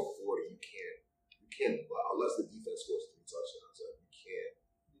they score 40, you can't unless the defense scores 3 touchdowns. Like,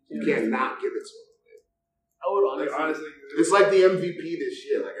 you can't not give it to them. I would honestly, it's like the MVP this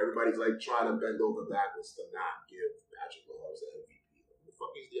year. Like everybody's like trying to bend over backwards to not give Patrick Mahomes the MVP. Who the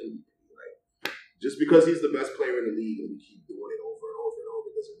fuck is the MVP? Like just because he's the best player in the league and we keep doing it over and over and over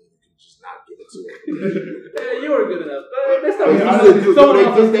doesn't mean you can just not give it to him. Yeah, you were good enough. That's not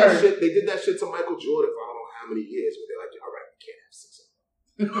they did that shit to Michael Jordan for I don't know how many years. Where they're like, all right, you can't have 6 of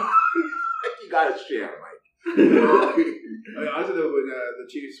them. Like you gotta share, Mike. I mean, honestly, though, when the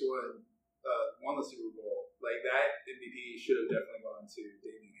Chiefs won the Super Bowl, like that MVP should have definitely gone to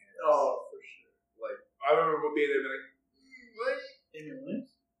Damian Harris. Oh, for sure. Like I remember being there, being like, what? Damian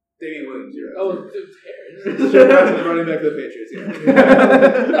Williams? Damian Williams, yeah. Oh, it's Harris. Shout out to the running back of the Patriots, yeah.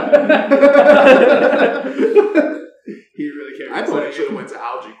 He really carried. I thought he should have went to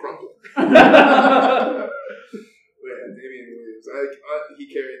Algie Crumpler. Yeah, Damian Williams. He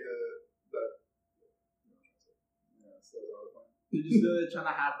carried the. Yeah, so that was all the fun. Did you see they're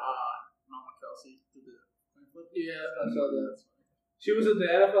trying to have Mama Kelsey do the coin flip? Yeah, I saw that. She was in the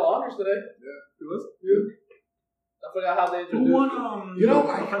NFL honors today. Yeah, he was. Yeah. I forgot how they Who introduced won? You know,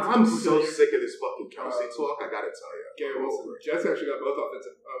 I'm so sick of this fucking Kelsey talk. I gotta tell you, Gary Wilson. Jets actually got both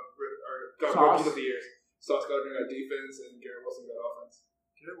offensive, got Sauce. rookies of the years. Sauce Gardner got defense, and Gary Wilson got offense.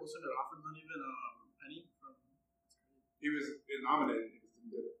 Garrett Wilson got offense, not even Penny from. He was nominated. He just didn't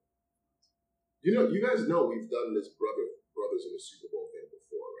get it. You know, you guys know we've done this brothers in the Super Bowl thing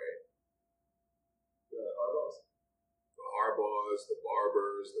before, right? The Harbaughs. The Harbaughs, the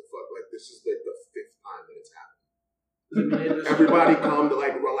Barbers, like this is like the 5th time that it's happened. Everybody come to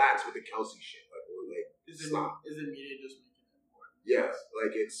like relax with the Kelsey shit. Like we're like, stop. Is it media just making it more? Yes,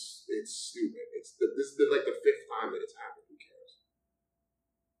 like it's stupid. This is like the 5th time that it's happened. Who cares?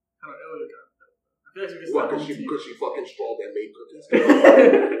 I don't know. I feel like we What? Because she fucking strawed and made cookies.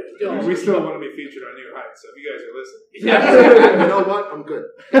 We still want to be featured on New Heights, so if you guys are listening. You know what? I'm good.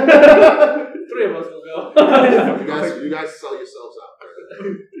 3 of us will go. You guys sell yourselves out.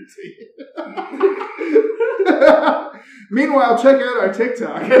 Meanwhile, check out our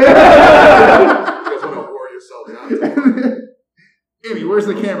TikTok. You guys want to whore yourselves out. Amy, where's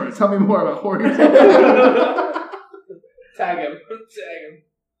the camera? Tell me more about whoring. Tag him.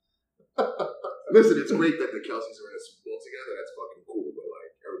 Listen, it's great that the Kelseys are in a Super Bowl together. That's fucking cool. But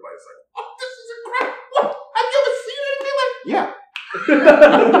like, everybody's like, "Oh, this is incredible! What? Have you ever seen anything like?" Yeah,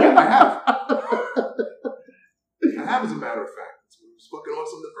 yeah, I have. I have, as a matter of fact. It was fucking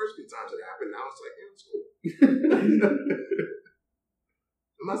awesome the first few times it happened. Now it's like, yeah, it's cool.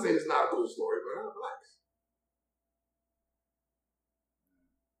 I'm not saying it's not a cool story, but relax.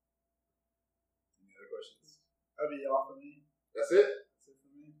 Any other questions? That'd be all for me. That's it. That's it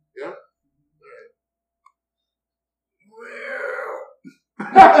for me. Yeah. All right.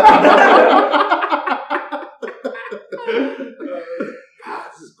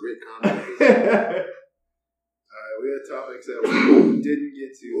 This is great comedy. We had topics that we didn't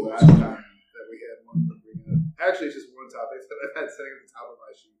get to last time that we had one to bring up. Actually, it's just one topic that I've had sitting at the top of my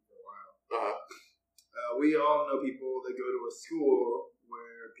sheet for a while. We all know people that go to a school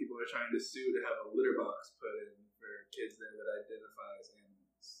where people are trying to sue to have a litter box put in for kids there that identify as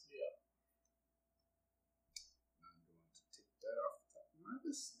animals. Yeah. I'm going to take that off the top of my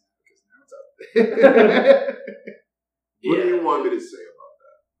list now because now it's up there. What do you want me to say about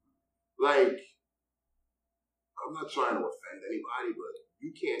that? Like, I'm not trying to offend anybody, but you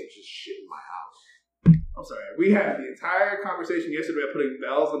can't just shit in my house. I'm sorry. We had the entire conversation yesterday about putting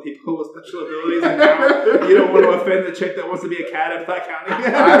bells on people with special abilities, and now you don't want to offend the chick that wants to be a cat at Platte County.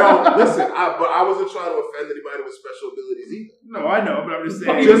 I don't listen. But I wasn't trying to offend anybody with special abilities either. No, I know, but I'm just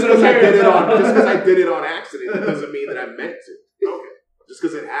saying. Just because I did it on accident, it doesn't mean that I meant to. Okay. Just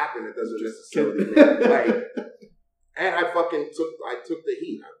because it happened, it doesn't necessarily mean like. And I took the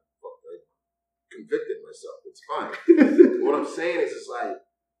heat. I convicted myself. It's fine. What I'm saying is, it's like,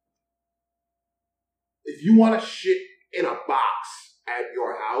 if you want to shit in a box at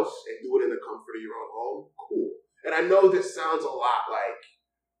your house and do it in the comfort of your own home, cool. And I know this sounds a lot like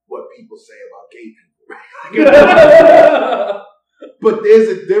what people say about gay people, but there's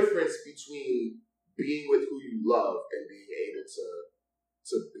a difference between being with who you love and being able to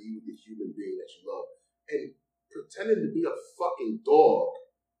be with the human being that you love. And pretending to be a fucking dog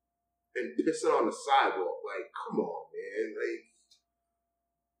and pissing on the sidewalk, like, come on, man. Like,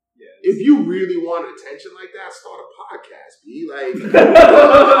 yeah, if you really want attention like that, start a podcast, B. Like,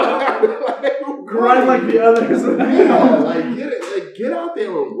 grind like the others. Yeah, get out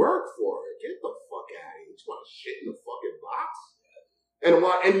there and work for it. Get the fuck out of here. You just want to shit in the fucking box?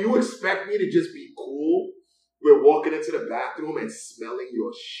 And you expect me to just be cool? We're walking into the bathroom and smelling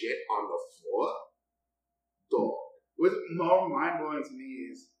your shit on the floor? Dog. What's more mind-blowing to me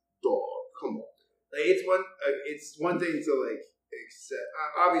is, dog, come on. Like, it's one thing to like accept.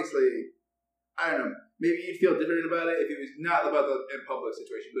 Obviously, I don't know. Maybe you'd feel different about it if it was not about the in public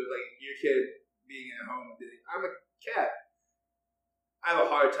situation, but like your kid being at home and being, I'm a cat. I have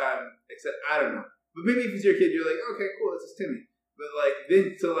a hard time I don't know. But maybe if it's your kid, you're like, okay, cool, it's just Timmy. But like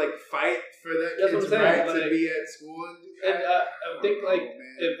then to like fight for that kid's right to be at school, and I think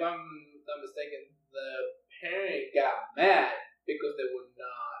if I'm not mistaken, the parent got mad because they would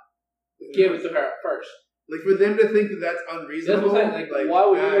not give it to her at first. Like for them to think that that's That's unreasonable. what I'm saying. Like why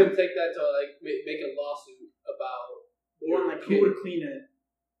would you even take that to like make a lawsuit about? Or like who would clean it?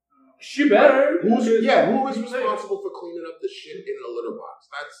 She better. Who is responsible for cleaning up the shit in the litter box?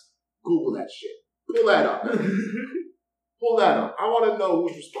 Google that shit. Pull that up. Pull that up. I want to know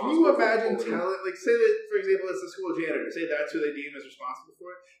who's responsible. Can you imagine telling, like, say that, for example, it's the school janitor. Say that's who they deem as responsible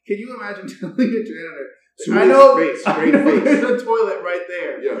for it. Can you imagine telling a janitor, I know face, straight face. there's a toilet right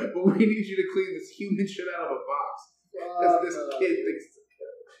there, Yeah. but we need you to clean this human shit out of a box. Because this kid thinks it's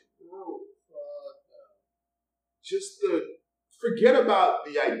just forget about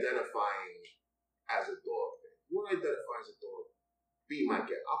the identifying as a dog thing. You want to identify as a dog? Be my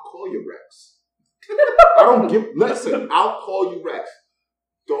guest. I'll call you Rex. Listen, I'll call you Rex.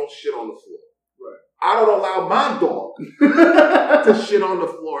 Don't shit on the floor. Right. I don't allow my dog to shit on the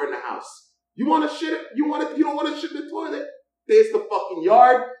floor in the house. You want to shit? You don't want to shit in the toilet? There's the fucking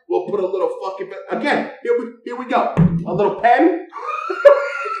yard. We'll put a little fucking again. Here we go. A little pen.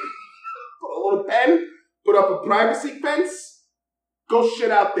 Put a little pen. Put up a privacy fence. Go shit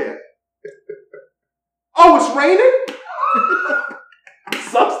out there. Oh, it's raining?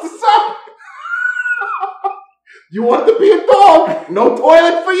 Sucks to suck. You want to be a dog? No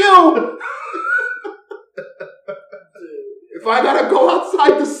toilet for you. If I gotta go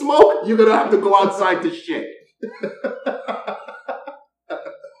outside to smoke, you're gonna have to go outside to shit.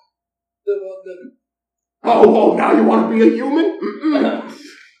 Oh, now you want to be a human? Mm-mm.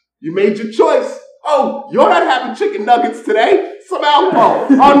 You made your choice. Oh, you're not having chicken nuggets today. Some alcohol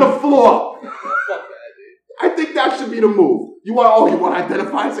on the floor. I think that should be the move. You want to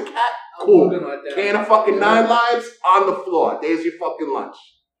identify as a cat? Cool. Can of fucking 9 lives on the floor. There's your fucking lunch.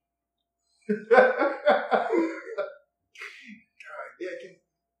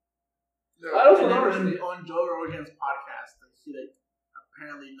 I also understand. On Joe Rogan's podcast, he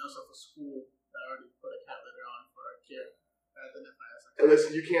apparently knows of a school that already put a cat litter on for a kid. And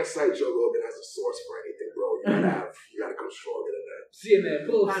listen, you can't cite Joe Rogan as a source for anything, bro. You gotta go stronger than that. CNN,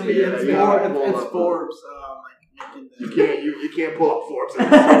 pull up CNN. CNN. It's Forbes. You can't pull up Forbes.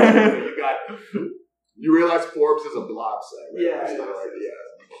 You realize Forbes is a blog site, right? Yeah.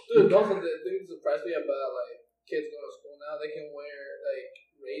 Dude, those are the things that surprise me about like kids going to school now. They can wear like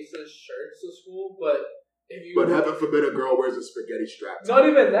racist shirts to school, but heaven forbid a girl wears a spaghetti strap. Not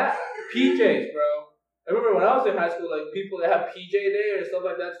even that. PJs, bro. I remember when I was in high school, like people that have PJ day and stuff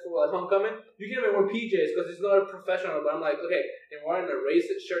like that for like homecoming, you can't even wear PJs because it's not professional. But I'm like, okay, and wearing a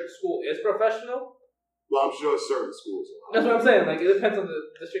racist shirt to school is professional. Well, I'm sure certain schools are. That's what I'm saying. Like it depends on the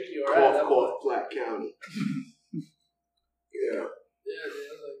district you are at. Platte County. Yeah. Yeah, dude.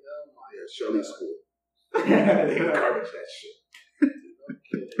 I was like, oh my. Yeah, Shelley School. They encourage that shit.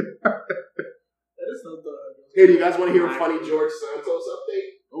 That is not the. Hey, do you guys want to hear a funny George Santos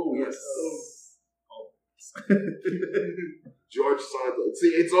update? oh, yes. George Santos.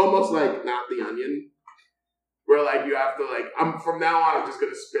 See, it's almost like Not the Onion, where like you have to from now on, I'm just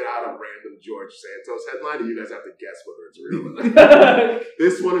gonna spit out a random George Santos headline, and you guys have to guess whether it's real or not.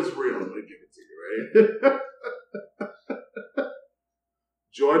 This one is real. I'm gonna give it to you, right?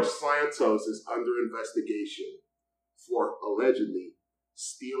 George Santos is under investigation for allegedly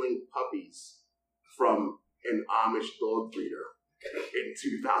stealing puppies from an Amish dog breeder in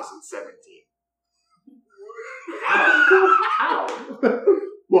 2017. How?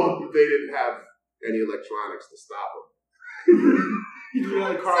 Well, they didn't have any electronics to stop him. He's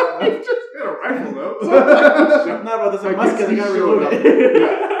really car. He just had a rifle though. Not about this. I must get the guy reloaded.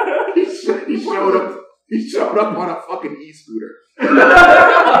 Yeah. He showed up. He showed up on a fucking e-scooter. Grabbed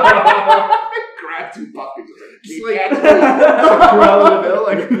 2 puppies. It's like Cruella de Vil,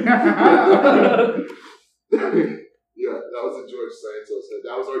 like. Yeah, that was a George Santos.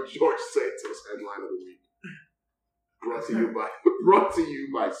 That was our George Santos headline of the week. Brought to you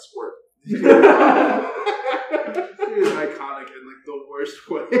by Squirt. He was iconic in like the worst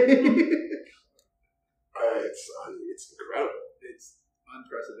way. It's incredible. It's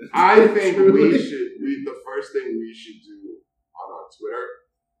unprecedented. I think the first thing we should do on our Twitter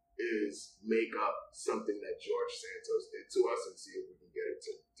is make up something that George Santos did to us and see if we can get it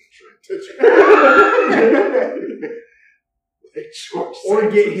to trend. Like George Or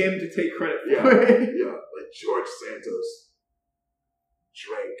Santos. get him to take credit for it. Yeah, like George Santos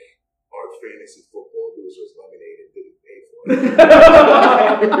drank our fantasy football losers lemonade and didn't pay for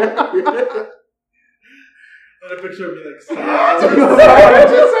it. And a picture of me like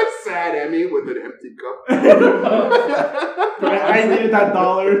Just like sad Emmy with an empty cup. I needed that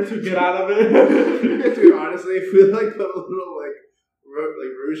 $1 to get out of it. Dude, honestly, I feel like the little like wrote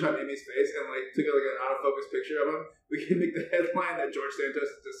like rouge on Amy's face and like took like an out of focus picture of him, we can make the headline that George Santos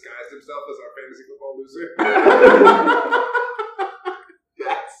disguised himself as our fantasy football loser.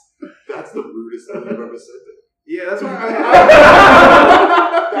 That's the rudest thing you've ever said to me. Yeah, that's why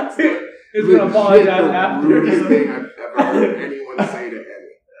That's the He's gonna apologize after. rudest thing I've ever heard anyone say to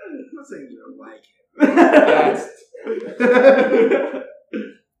Emmy. I'm not saying you don't like him.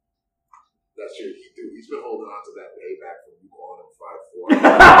 That's true. He's been holding on to that payback from you calling him 5'4".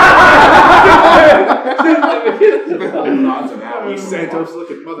 He's been holding on to that. You Santos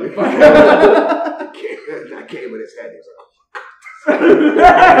looking motherfucker. That came in his head. He was like,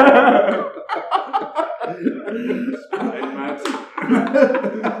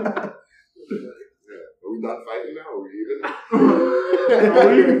 are we done fighting now? Are we even? I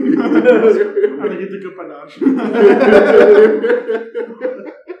think it took up a notch.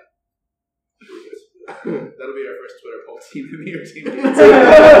 That'll be our first Twitter poll. Team me or team me. Oh,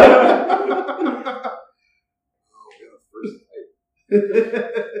 we got a first fight.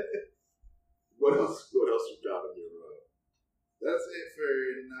 What else you got in your That's it for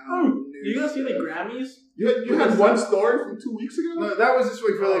now. You guys see the Grammys? You had one story from 2 weeks ago? No, that was just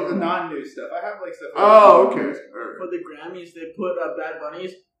like for like the non-news stuff. I have like stuff. Oh, okay. All For the Grammys, they put Bad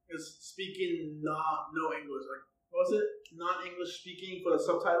Bunny's is speaking no English. Like, what was it? Non-English speaking for the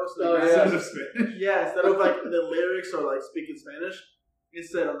subtitles. Oh, Like, yeah. Instead of Spanish. Yeah, instead of like the lyrics or like speaking Spanish,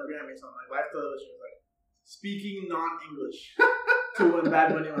 instead on the Grammys on like live television, like speaking non-English to when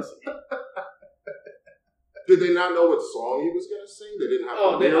Bad Bunny was singing. Did they not know what song he was going to sing? They didn't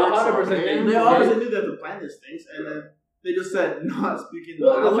have They lyrics 100% on hand? They obviously knew they had to plan these things, and then they just said not speaking.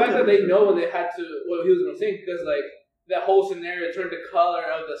 Well, the fact that they know what he was gonna sing, because like that whole scenario turned the color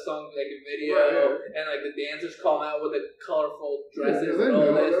of the song like a video, and like the dancers come out with the colorful dresses and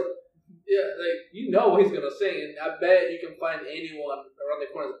all this. Yeah, like you know what he's gonna sing, and I bet you can find anyone around the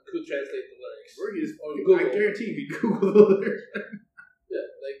corner that could translate the lyrics. I guarantee if you Google the lyrics. Yeah,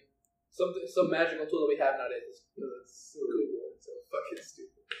 like some magical tool that we have nowadays. It's so cool. It's so fucking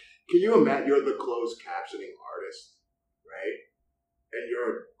stupid. Can you imagine you're the closed captioning artist, right? And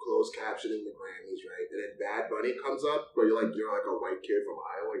you're closed captioning the Grammys, right? And then Bad Bunny comes up, where you're like a white kid from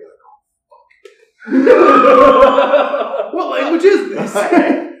Iowa. You're like, oh fuck. What language is this?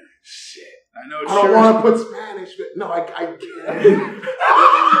 Shit. I know. I don't want to put Spanish, but no, I can't.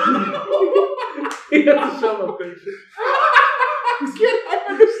 He has to show my picture. I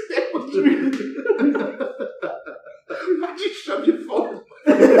understand what you mean. Why'd you shove your phone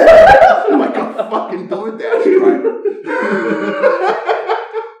like a fucking DoorDash driver?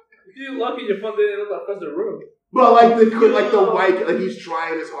 You're lucky your phone didn't end up across the room. But like the white, like he's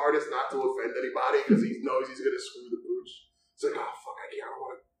trying his hardest not to offend anybody because he knows he's gonna screw the pooch. It's like, oh fuck, I don't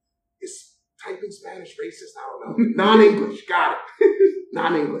want to. Is typing Spanish racist? I don't know. Non-English, got it.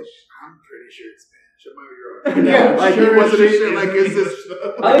 Non-English. I'm pretty sure it's Spanish. I might be wrong. Yeah, like he wasn't sure. Like, is this?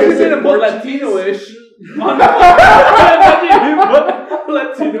 I was gonna put Latino-ish on the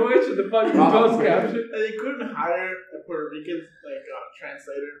Latino-ish in the fucking closed caption. And they couldn't hire a Puerto Rican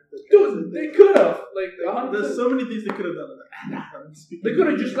translator. Dude, they could have. Like, there's so many things they could have done. They could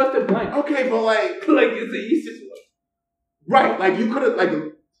have just left it blank. Okay, but like it's the easiest one. Right, like you could have like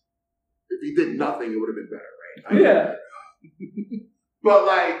if he did nothing, it would have been better, right? Yeah. But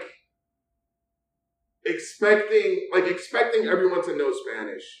like expecting everyone to know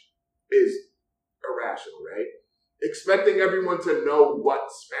Spanish is irrational, right? Expecting everyone to know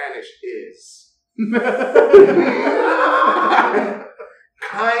what Spanish is.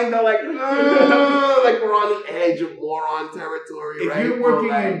 Kind of like we're on the edge of moron territory, if right? If you're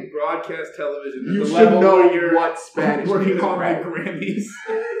working in broadcast television, you should know what Spanish working is, on right? the Grammys.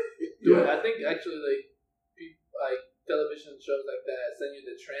 Dude, I think actually like television shows like that send you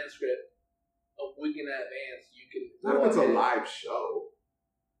the transcript a week in advance. You can. Not if it's a live show.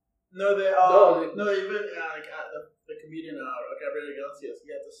 No, even the comedian Gabriel Iglesias,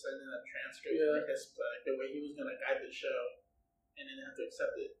 he had to send in a transcript, like the way he was gonna guide the show, and then they had to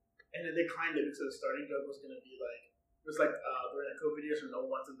accept it, and then they declined it because the starting joke was gonna be like it was like during the COVID years when no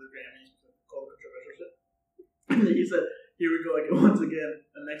one wanted the Grammys because of COVID controversial shit, and then he said, "Here we go again once again,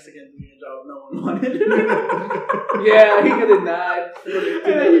 a Mexican doing a job no one wanted." Yeah, he got denied.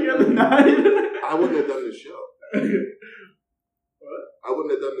 I wouldn't have done the show. What? I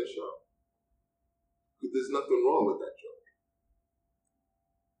wouldn't have done the show. There's nothing wrong with that joke.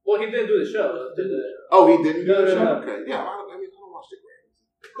 Well, he didn't do the show. Oh, he didn't do the show? No. Okay. Yeah, I don't watch the Grammys.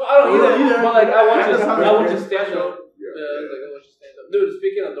 Well, I don't either. But like, I watch his stand up. Yeah. Like I watch his stand up. Dude,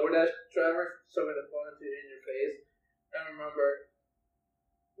 speaking of DoorDash drivers, shoving the phone into in your face. I remember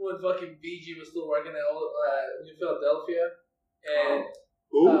when fucking BG was still working at New Philadelphia, and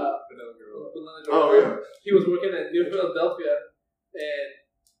Who? Vanilla Girl. Vanilla Oh, Girl. yeah. He was working at New Philadelphia, and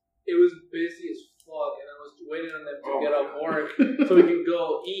it was busy as fuck, and I was waiting on them to get off work so we can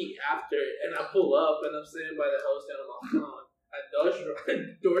go eat after. And I pull up, and I'm sitting by the host, and I'm like, at the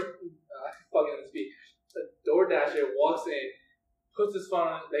DoorDasher walks in, puts his phone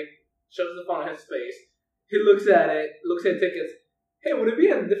on, shoves the phone on his face. He looks at it, looks at tickets. Hey, would it be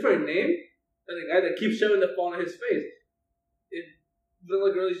a different name? And the guy that keeps shoving the phone on his face. The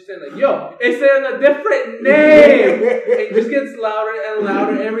little girl is just saying like, yo, it's saying a different name. It just gets louder and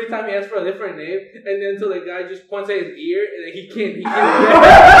louder every time he asks for a different name. And then until the guy just points at his ear and then he can't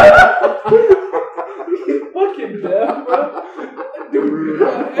He's fucking deaf, bro. Dude,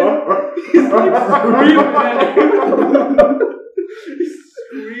 he's like screaming at him. He's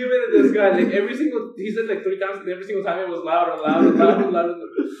screaming at this guy. Like he said like 3 times, and every single time it was louder.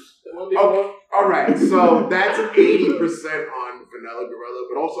 The one before. All right, so that's 80% on Vanilla Gorilla,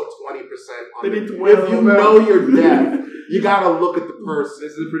 but also 20% on if you know you're deaf, you gotta look at the person.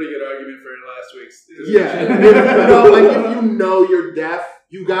 This is a pretty good argument for last week's. If you know you're deaf,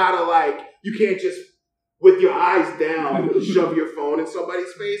 you gotta you can't just with your eyes down shove your phone in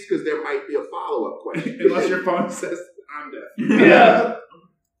somebody's face because there might be a follow-up question. Unless your phone says I'm deaf. Yeah.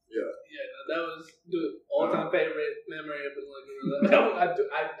 That was all-time favorite memory of Vanilla Gorilla.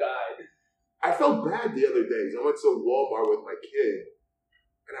 I died. I felt bad the other day. I went to Walmart with my kid,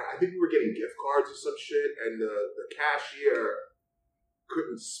 and I think we were getting gift cards or some shit, and the cashier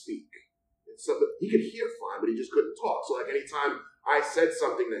couldn't speak. He could hear fine, but he just couldn't talk. So anytime I said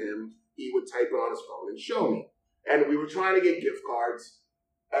something to him, he would type it on his phone and show me. And we were trying to get gift cards,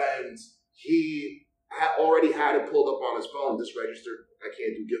 and he already had it pulled up on his phone. This register, I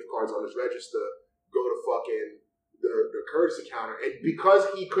can't do gift cards on this register. Go to fucking the courtesy counter. And because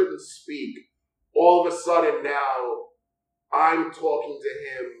he couldn't speak, all of a sudden now I'm talking to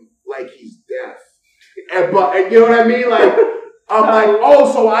him like he's deaf. And you know what I mean? I'm like,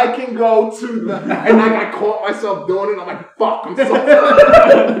 oh, so I can go to the... And I caught myself doing it. I'm like, fuck, I'm so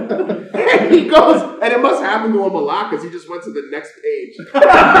sorry. And he goes, and it must happen to him a lot because he just went to the next page.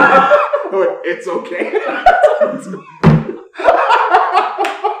 I went, it's okay. I was going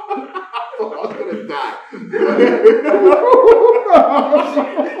to die.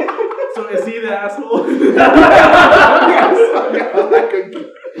 So is he the asshole?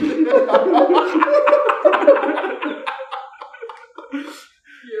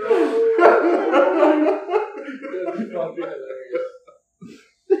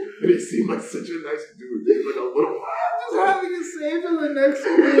 And he seemed like such a nice dude. He was like a little. Just having it saved for the next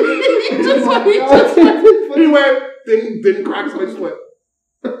week. He went, didn't crack my sweat.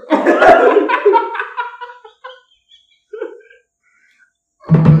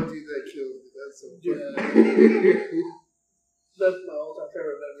 Dude, that killed me. That's so funny. Yeah. That's my all-time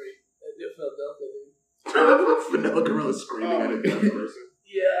favorite memory. At New Philadelphia, dude. Vanilla Gorilla screaming at a deaf person.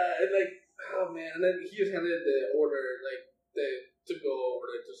 Yeah, and oh man, and then he just handed the order, to go over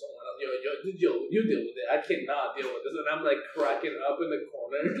to someone else. Yo, you deal with it. I cannot deal with this. And I'm cracking up in the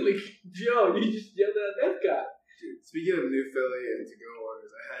corner. Joe, you just yelled at that guy. Dude, speaking of New Philly and to-go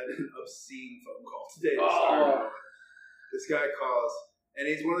orders, I had an obscene phone call today. This guy calls, and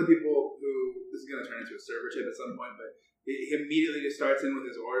he's one of the people who, this is going to turn into a server chip at some point, but he immediately just starts in with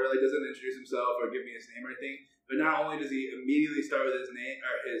his order, doesn't introduce himself or give me his name or anything. But not only does he immediately start with his name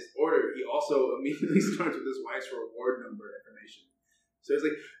or his order, he also immediately starts with his wife's reward number information. So he's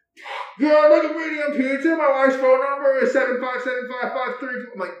like, yeah, I like a medium pizza. My wife's phone number is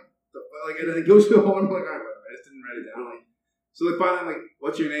 7575553. I'm like, and then it goes to the whole. I'm like, all right, whatever. I just didn't write it down. So finally, I'm like,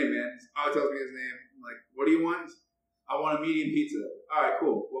 what's your name, man? Oh, he tells me his name. I'm like, what do you want? I want a medium pizza. All right,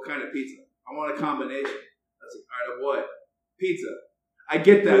 cool. What kind of pizza? I want a combination. I was like, all right, of what? Pizza. I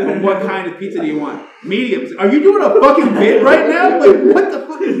get that, but what kind of pizza do you want? Mediums. Are you doing a fucking bit right now? What the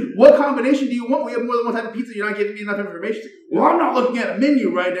fuck? What combination do you want? We have more than one type of pizza. You're not giving me enough information. Well, I'm not looking at a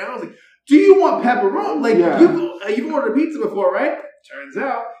menu right now. I was like, do you want pepperoni? You've ordered pizza before, right? Turns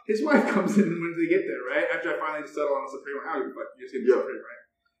out, his wife comes in when they get there, right? After I finally just settle on a Supreme. How you just get the Supreme, right?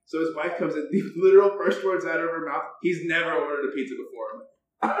 So his wife comes in, the literal first words out of her mouth, he's never ordered a pizza before.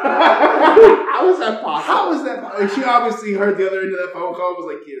 How is that possible? She obviously heard the other end of that phone call and was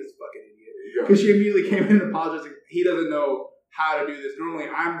like, "He is fucking idiot." Because she immediately came in and apologized. Like, he doesn't know how to do this. Normally,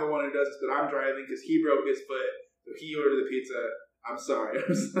 I'm the one who does this, but I'm driving because he broke his foot. So he ordered the pizza. I'm sorry. I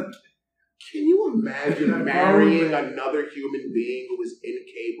was like, Can you imagine marrying another human being who is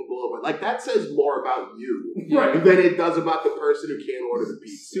incapable of it? Like, that says more about you than it does about the person who can't order the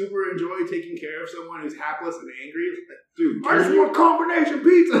pizza. Super enjoy taking care of someone who's hapless and angry. Like, dude, I just want combination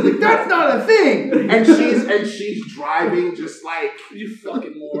pizza. Like, that's not a thing. And she's driving just like You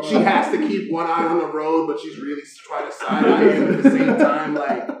fucking moron. she has to keep one eye on the road, but she's really trying to side eye him at the same time.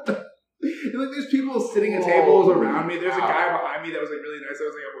 Like there's people sitting at tables around me. There's a guy behind me that was like really nice. I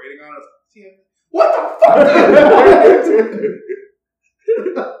was like, I'm waiting on. I was like, what the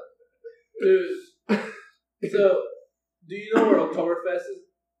fuck? Dude. So, do you know where Oktoberfest is?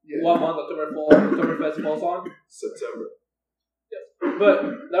 Yeah. What month Oktoberfest falls on? September. Yeah. But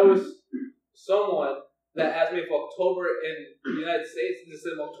that was someone that asked me if October in the United States is the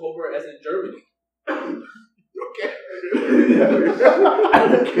same October as in Germany. Okay.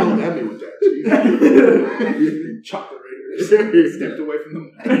 I killed Emmy with that. Chocolate Raiders stepped away from the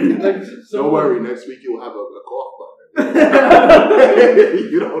mic. Don't worry, next week you'll have a cough button.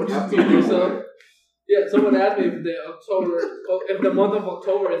 You don't have to do so. Yeah, someone asked me if the month of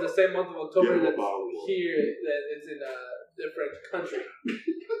October is the same month of October that's here, that it's in a different country.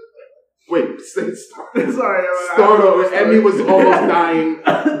 Wait, start. Sorry, start over. Emmy was almost dying.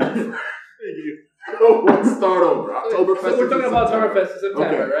 Start over. Oktoberfest. So we're talking about Oktoberfest in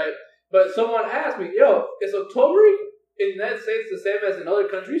September, right? But someone asked me, "Yo, is October in the United States the same as in other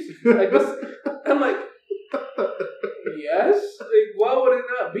countries?" Like this, I'm like, yes. Like, why would it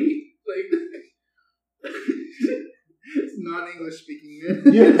not be? Like, it's non-English speaking.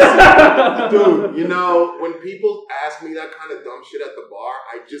 Yeah. Dude, you know, when people ask me that kind of dumb shit at the bar,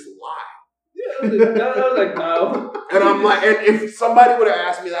 I just lie. Yeah, I was like, no. And I'm like, and if somebody would have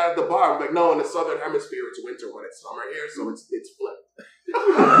asked me that at the bar, I'm like, no, in the southern hemisphere it's winter when it's summer here, so it's flipped.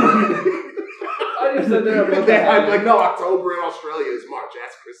 I just said that. I'm like, no, October in Australia is March.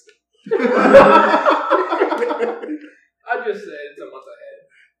 Ask Kristen. I just said it's a month ahead.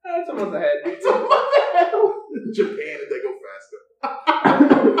 It's a month ahead. It's a month ahead. Japan, and they go faster.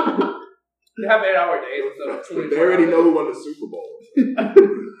 They have 8-hour days. So they already know who won the Super Bowl.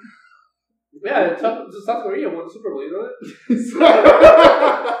 Yeah, South Korea won the Super Bowl, you know that? We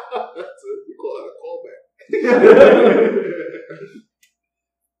call that a callback.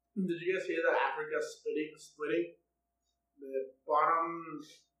 Did you guys hear that Africa's splitting? The bottom,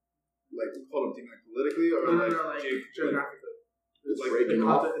 like, hold on, like politically or no, like geographically. It's like breaking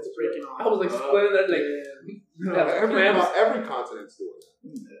off. It's breaking off. I was like splitting it like. Every continent's doing it.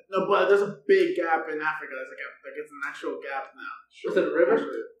 No, but there's a big gap in Africa. There's like it's an actual gap now. Sure. Is it a river?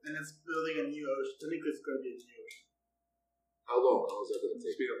 And it's building a new ocean. I think it's going to be a new ocean. How long? How long is that going to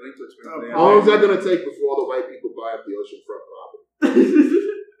take? How long is that going to take before all the white people buy up the oceanfront property?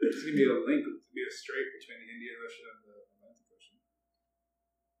 It's going to be a link. It's going to be a strait between the Indian Ocean and the Atlantic Ocean.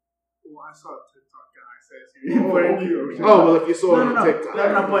 Well, I saw a TikTok guy say it's going to be Oh, well, if you saw it on TikTok.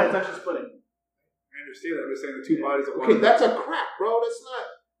 No, but it's actually splitting. I understand that. I'm just saying the two bodies of water. Okay, that's a crack, bro. That's not.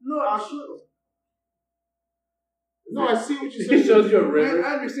 No, I'll show you. No, I see what you're He saying. shows you a river.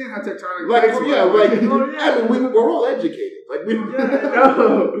 I understand how tectonic. Like, yeah, like, I mean, we're all educated. Like, we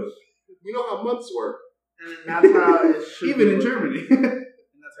know how months work. And that's how it should Even be. in Germany. And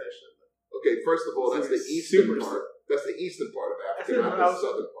that's how it should look. Okay, first of all, that's the eastern part. That's the eastern part of Africa, not the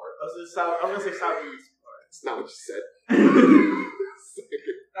southern part. I was going to say southeast part. That's not what you said.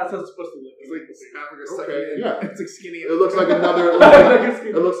 That's how it's supposed to look. It's like Africa's Okay, sucking in. yeah. It's like skinny. It looks like another. It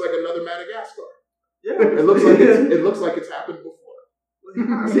looks like another Madagascar. Yeah. It looks like it's happened before.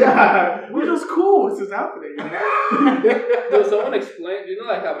 Yeah, which was cool. This is happening. Dude, someone explained. You know,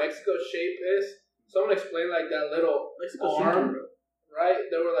 like how Mexico's shape is. Someone explained like that little arm, right?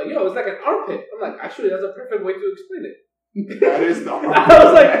 They were like, "Yo, it's like an armpit." I'm like, actually, that's a perfect way to explain it. That is the armpit. I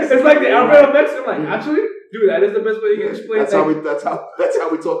was like, it's like the armpit of Mexico. I'm like, actually, dude, that is the best way you can explain. That's how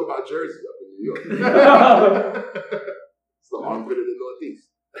we talk about Jersey up in New York. It's the armpit of the Northeast.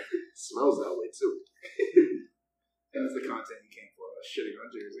 It smells that way too. And it's the content you came for. Shitting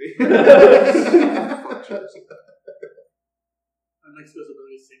on Jersey. Fuck Jersey. And Mexico's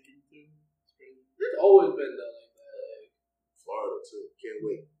really sinking too. It's crazy. It's always been done like that. Florida too. Can't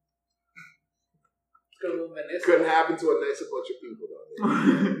wait. It's gonna move Venice. Couldn't happen to a nicer bunch of people down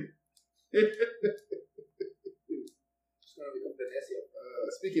there. It's gonna become Venice.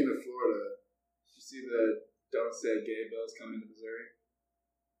 Speaking of Florida, you see the Don't Say Gay bills coming to Missouri?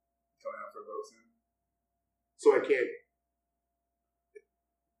 Coming out for a vote soon. So I can't.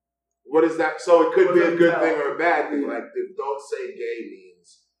 What is that? So it could be a good thing or a bad thing. Like, the Don't Say Gay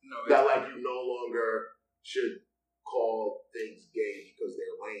means that, like, you no longer should call things gay because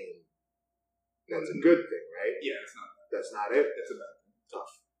they're lame. That's a good thing, right? Yeah, it's not. That's not it. It's a bad thing.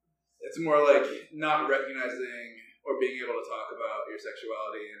 Tough. It's more like not recognizing or being able to talk about your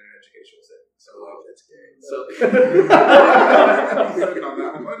sexuality in an educational setting. So like that's gay. So Working on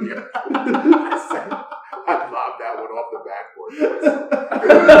that one. I lobbed that one off the backboard.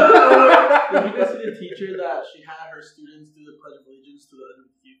 Did you guys see the teacher that she had her students do the Pledge of Allegiance to the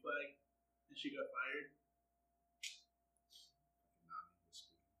LGBT flag, and she got fired?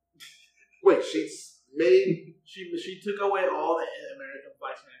 Wait, she's made. She took away all the American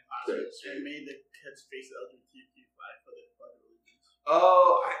flags from the classrooms and made the kids face the LGBT flag for the Pledge of Allegiance.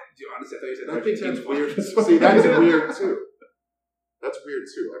 Honestly, I thought you said I think that's weird. weird. See, that's weird too. That's weird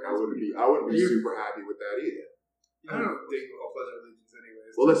too. Like I wouldn't be super happy with that either. I don't think the whole Pledge of Allegiance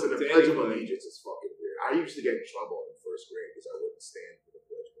anyways. Well, listen, the Pledge of Allegiance is fucking weird. I used to get in trouble in first grade because I wouldn't stand for the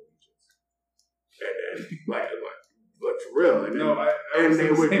Pledge of Allegiance. And then, but for real, and then, and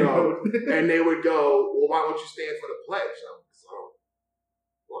they would go, well, why won't you stand for the pledge? And I'm like, I don't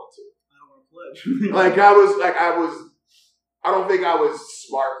want to. I don't want to pledge. I don't think I was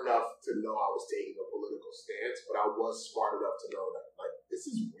smart enough to know I was taking a political stance, but I was smart enough to know that, like, this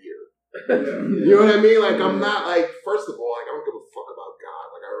is weird. You know what I mean? Like, I'm not, like, first of all, like, I don't give a fuck about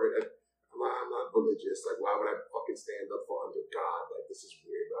God. Like, I'm not religious. Like, why would I fucking stand up for under God? Like, this is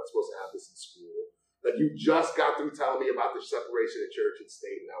weird. We're not supposed to have this in school. Like, you just got through telling me about the separation of church and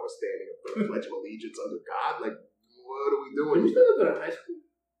state, and now we're standing up for the Pledge of Allegiance under God? Like, what are we doing? Did you stand up in high school?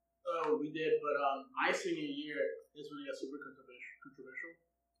 Oh, we did, but my senior year is when it got super controversial.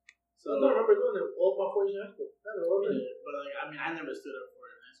 So I don't remember doing it all my 4 years in high school. I don't remember it. But like, I mean, I never stood up for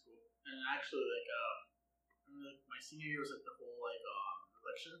it in high school. And actually, like, I remember, like, my senior year was like the whole like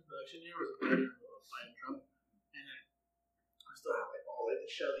election year was Biden Trump, and then I still have like all like the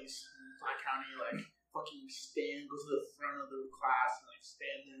Shellys in Black County like fucking go to the front of the class and like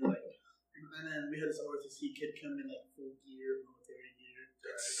stand there like, and then we had this ORTC kid come in like full gear, military gear.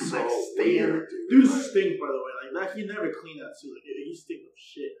 That's Like so stand, weird, dude stink by the way. Like that, he never cleaned that suit. Like he stink of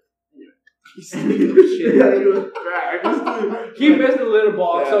shit. Anyway, he stink of shit. Yeah, he was bad. He missed the little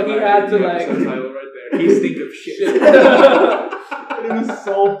box, so he had to like. Title right there. He stink of shit. It was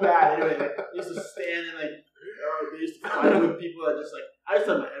so bad. Anyway, they used to stand and like, they used to fight with people that just like. I used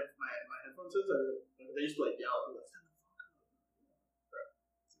to have my headphones in, so they used to like yell at me like, "Stand the fuck up!"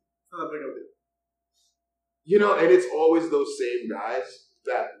 It's not a big of a deal. You know, and it's always those same guys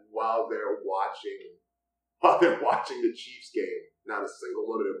that while they're watching the Chiefs game, not a single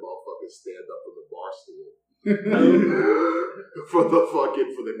one of them motherfuckers stand up from the bar stool for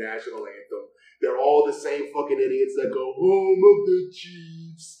the national anthem. They're all the same fucking idiots that go home of the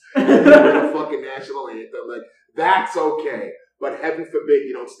Chiefs and the fucking national anthem. Like, that's okay. But heaven forbid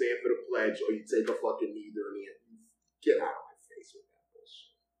you don't stand for the pledge or you take a fucking knee during the anthem. Get out of my face with that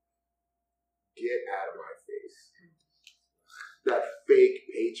bullshit. Get out of my face. That fake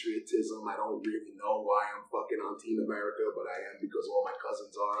patriotism. I don't really know why I'm fucking on Team America, but I am because all my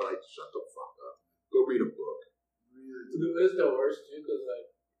cousins are. Like, shut the fuck up. Go read a book. It's the worst too, because like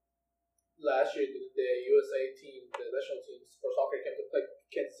last year the USA team, the national team for soccer came to play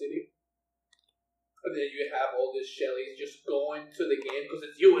Kansas City, and then you have all these Shellys just going to the game because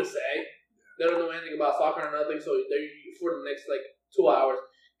it's USA. They don't know anything about soccer or nothing, so they for the next like 2 hours,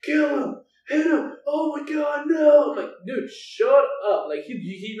 kill him, hit him. Oh my god, no! I'm like, dude, shut up. Like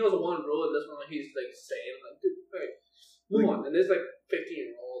he knows one rule, and this one he's like saying, I'm like, dude, hey, move on. And there's like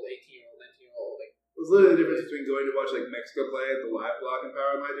 15-year-old, 18-year-old, 19-year-old, like. It was literally the difference between going to watch like Mexico play at the live block in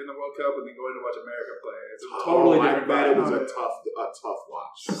Power Night during the World Cup and then going to watch America play. It's a totally different vibe. It was a tough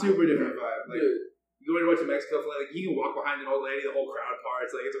watch. Super different vibe. Like going to watch Mexico play, like you can walk behind an old lady, the whole crowd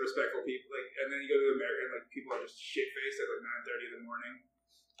parts, like it's a respectful people. Like, and then you go to America and like people are just shit faced at like 9:30 in the morning.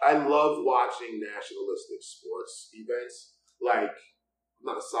 I love watching nationalistic sports events. Like, I'm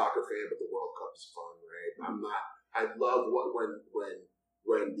not a soccer fan, but the World Cup is fun, right? I love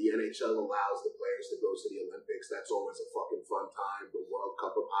when the NHL allows the players to go to the Olympics. That's always a fucking fun time. The World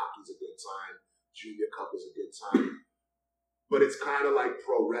Cup of Hockey is a good time. Junior Cup is a good time. But it's kind of like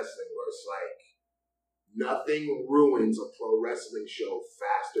pro wrestling, where it's like nothing ruins a pro wrestling show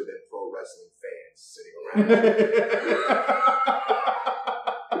faster than pro wrestling fans sitting around.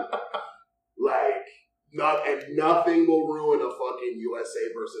 Nothing will ruin a fucking USA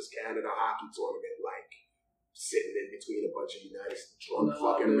versus Canada hockey tournament like sitting in between a bunch of drunk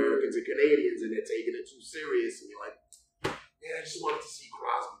fucking Americans and Canadians, and they're taking it too serious, and you're like, man, I just wanted to see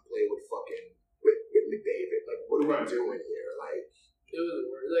Crosby play with McDavid. Like, what are we doing here? Like, it was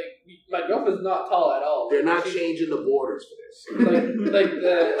like my girlfriend's not tall at all. They're not changing the borders for this. like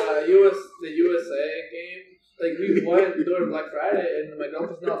the USA game. Like we went during Black Friday, and my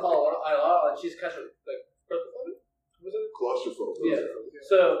girlfriend's not tall at all, and she's kind of like claustrophobic. Was it claustrophobic? Yeah.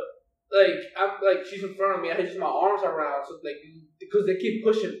 So she's in front of me. I just my arms around, so like because they keep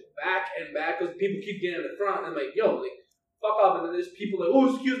pushing back and back because people keep getting in the front. And I'm like, yo, like fuck off. And then there's people like,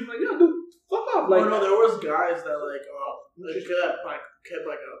 oh, excuse me, like, yo, dude, fuck off. Like, no, there was guys that like kept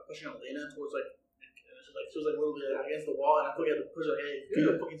pushing Elena towards like she was like a little bit against the wall, and I forget to push her. Hey,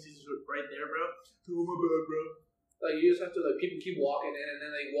 the fucking scissors were right there, bro. Oh my bad, bro. Like you just have to people keep walking in, and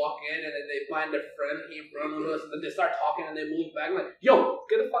then they walk in, and then they find their friend in front of us, and then they start talking, and they move back. I'm like, yo,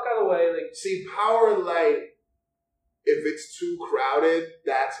 get the fuck out of the way. Like, see, power like if it's too crowded,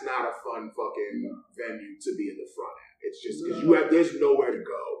 that's not a fun fucking venue to be in the front at. It's just because there's nowhere to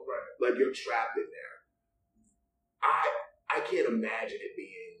go. Right. Like you're trapped in there. I can't imagine it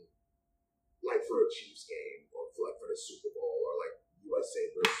being like for a Chiefs game or for the Super Bowl or like USA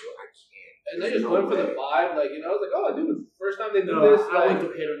versus I can't. And they just went for the vibe, like, I was like, oh, dude, first time they do No, this. I went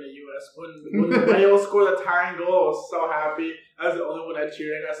to hate on the U.S. When Wales scored the tying goal, I was so happy. I was the only one that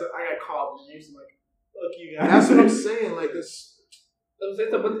cheered. I got called names. I'm like, fuck you guys. That's what I'm saying. Like this.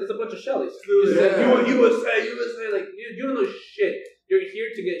 It's a bunch of Shellys. Like, USA, like, you don't know shit. You're here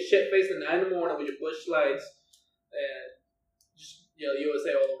to get shit faced at 9 in the morning with your bush lights and just yell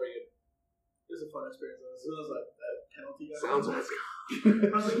USA all over again. It was a fun experience. As soon as like that penalty got Sounds like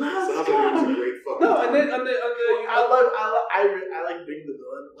I was like, sounds like it was a great fucking. No, and then on the I like being the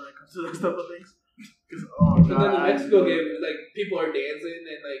villain when it comes to those type of things. And then the Mexico game, like people are dancing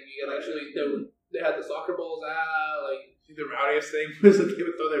and like you can actually they had the soccer balls out. Like the rowdiest thing was that they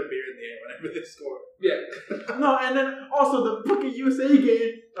would throw their beer in the air whenever they scored. Yeah. No, and then also the fucking USA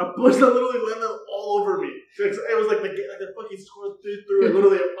game, a bush that literally landed all over me. It was like the fucking score through it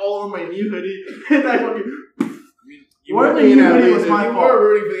literally all over my new hoodie, and I fucking. You were rooting for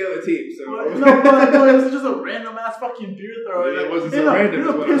the other team, so no, it was just a random ass fucking beer throw. Yeah, it wasn't so random.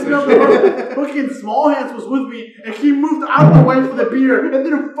 It pissed me off. Fucking Small Hands was with me, and he moved out of the way for the beer, and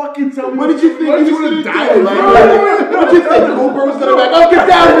didn't fucking tell me. What did you think he was gonna die? What did you think Cooper was gonna be like? Oh, get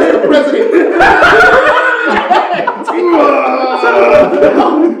down, Mr. President.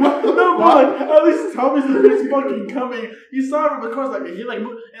 No, but at least tell me that it's fucking coming. He saw it from the course, like he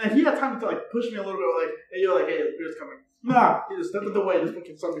moved, and he had time to like push me a little bit, like, hey, the beer's coming. Nah, he just stepped out the way, just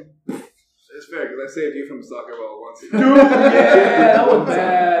fucking saw me. It's fair because I saved you from a soccer ball once. Dude, yeah, that was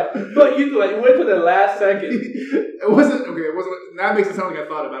bad. But you went to the last second. It wasn't okay. It wasn't. That makes it sound like I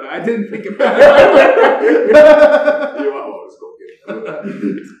thought about it. I didn't think about it. Let's go get it.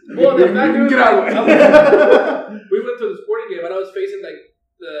 Well, the fact get out of the way. We went to the sporting game and I was facing like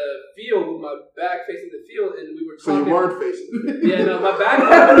the field with my back facing the field, and we were talking. So you weren't facing the field. Yeah, no, my back was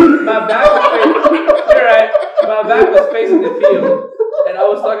facing. You're right. My back was facing the field, and I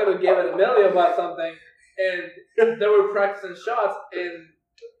was talking to Gavin and Amelia about something, and they were practicing shots, and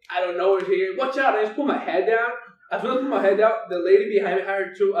I don't know what here. Watch out! I just put my head down. As soon as I put my head down, the lady behind me had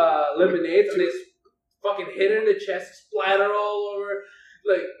her 2 lemonades, and they fucking hit her in the chest, splatter all over.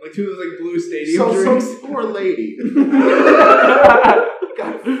 Like 2 of those blue stadium drinks. Some poor lady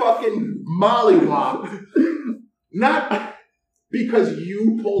got fucking mollywopped. Not because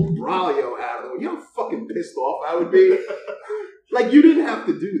you pulled Braulio out of the way. You know how fucking pissed off I would be? Like, you didn't have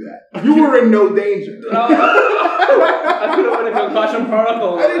to do that. You were in no danger. I could have went a concussion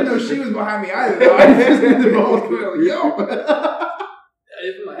protocol. I didn't know she was behind me either, though. I just hit the ball like, yo. I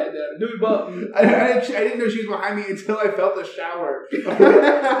just put my head down. Dude, but I didn't know she was behind me until I felt the shower.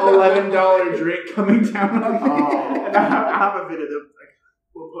 $11 drink coming down on me. Oh. And I have a video that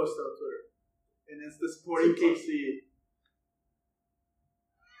we'll post on Twitter. And it's the Sporting KC.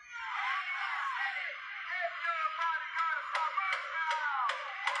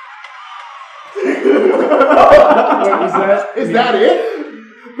 What was that? Is that it?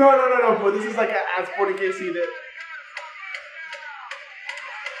 No. But this is like at Sporting KC that.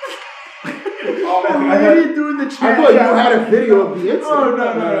 I lady doing the chant. I thought you had a video of the incident. Oh,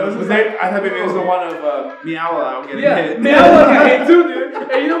 no. Was that, I thought maybe it was the one of Meow getting hit. Meow got hit too, dude.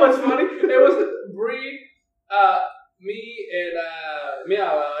 And you know what's funny? It was Bree, me, and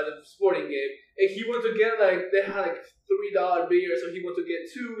Meow at the sporting game. And he went to get they had $3 beer, so he went to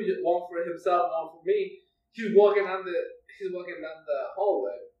get 2, one for himself, one for me. He's walking down the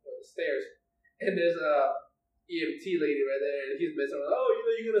hallway or the stairs, and there's a EMT lady right there, and he's messing around. Oh,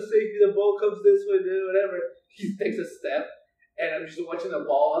 you're gonna save me. The ball comes this way, whatever. He takes a step, and I'm just watching the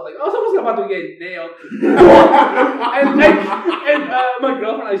ball. I was like, oh, someone's about to get nailed. and my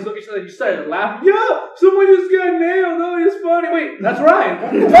girlfriend, I just looked at each other, and you started laughing. Yeah, someone just got nailed. Oh, it's funny. Wait, that's Ryan.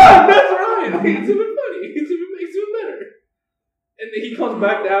 That's Ryan. It's even funny. It even makes it even better. And then he comes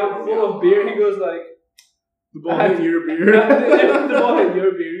back down full of beer. He goes like, the ball hit your beer. The ball hit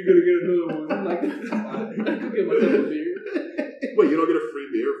your beer. You're gonna get another one. I'm like, I could get myself a beer. Wait, you don't get a free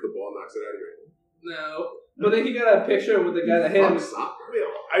beer if the ball knocks But then he got a picture with the guy that hit him. Soccer.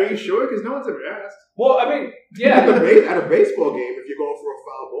 Are you sure? Because no one's ever asked. Well, I mean, yeah. At a baseball game, if you're going for a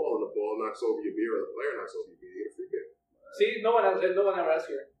foul ball and the ball knocks over your beer or the player knocks over your beer, you get a free beer. See, no one ever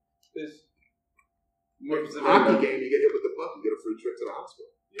asked here. Hockey game, you get hit with the puck, you get a free trip to the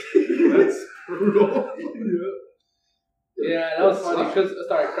hospital. That's brutal. Yeah, that was funny because I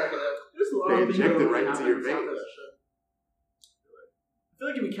started cracking up. There's a lot They of things inject that it right happen into your in soccer veins. that should. I feel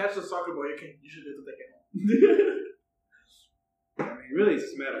like if you catch the soccer ball, you should be able to take it home. I mean, really, it's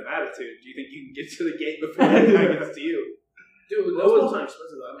just a matter of attitude. Do you think you can get to the gate before the guy gets to you? Dude, Those balls are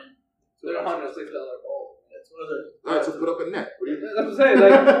expensive. I mean, they're $106 balls. Alright, so put up a net. What do you That's what I'm saying.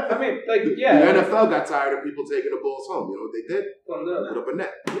 Like, I mean, like, yeah. The NFL got tired of people taking the balls home. You know what they did? Put up a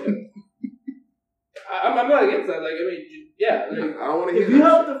net. I'm not against that. Like, I mean, yeah. Like, I don't want to hear if you that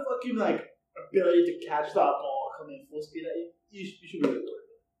have shit. the fucking ability to catch that ball coming full speed at you, you should be able to work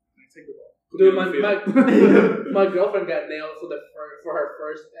it. Take the ball. Dude, my girlfriend got nailed for her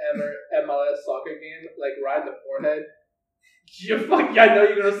first ever MLS soccer game, like right in the forehead. I know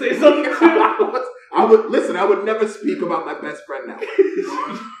you're gonna say something too. I would never speak about my best friend that way.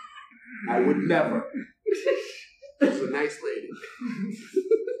 I would never. She's a nice lady.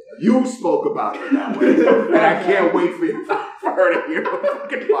 You spoke about her that way, and I can't wait for her to hear the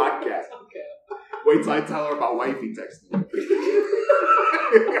fucking podcast. Okay. Wait till I tell her about wifey texting me.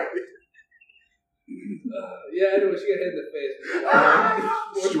 Yeah, anyway, she got hit in the face.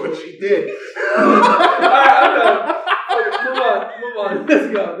 That's what she did. Alright, I'm done. Okay, move on. Let's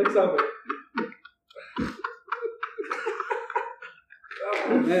go. Next topic.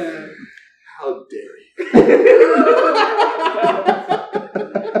 Oh, man. How dare you?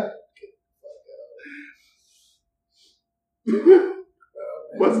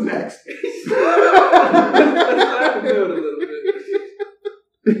 What's next? Let's laugh and do it a little bit.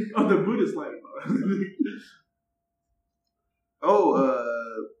 Oh, the Buddhist life.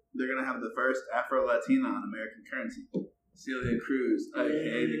 They're gonna have the first Afro-Latina on American currency. Celia Cruz,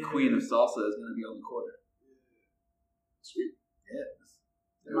 aka the Queen of Salsa, is gonna be on the quarter. Sweet. Yeah.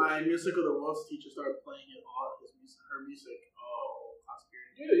 My musical the world's teacher started playing it all her music class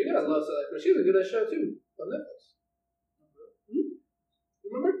period. Dude, you gotta love Celia Cruz. She was a good at show too on Netflix.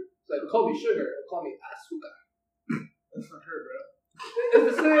 Remember? It's like, call me sugar or call me azúcar. That's not her, bro. It's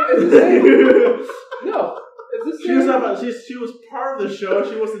the same. It's the same. No, it's the same. She was part of the show.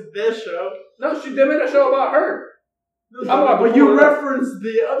 She wasn't this show. No, they made a show about her. But you referenced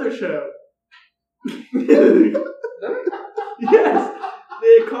the other show. Yes.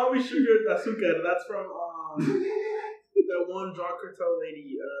 They call me Sugar Azúcar. That's from the one drug cartel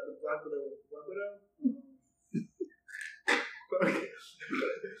lady, the Black Widow. Black Widow?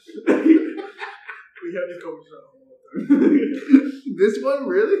 We have these conversations all the time. This one,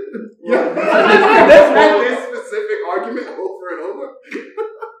 really? Yeah. This specific argument over and over.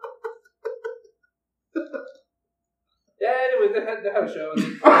 Yeah, anyway, they had a show.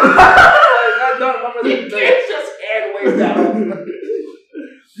 I don't remember You can't just hand wave that over.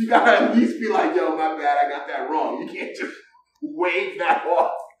 You gotta at least be like, yo, my bad, I got that wrong. You can't just wave that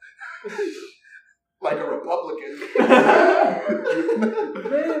off. Like a Republican.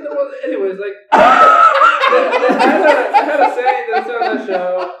 Man, anyways, like, I had a saying that said on that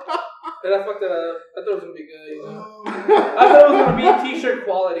show, and I fucked it up. I thought it was gonna be good, you know. I thought it was gonna be t-shirt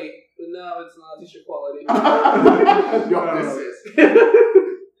quality, but no, it's not t-shirt quality. Yo, this is.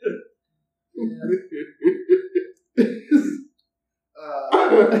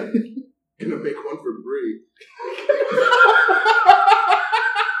 Gonna make one for Bree.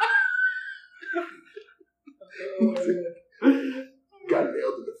 Got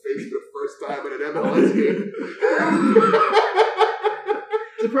nailed in the face for the first time in an MLS game.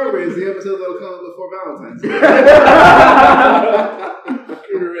 It's appropriate. It's the episode that'll come before Valentine's.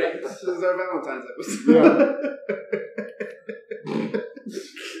 Great. This is our Valentine's episode.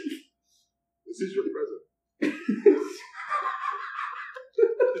 This is your present.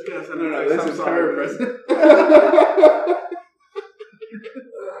 No, this is her present.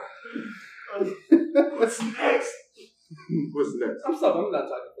 What's next? What's next? I'm sorry, I'm not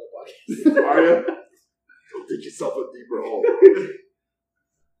talking for the podcast. Are you? Go dig yourself a deeper hole.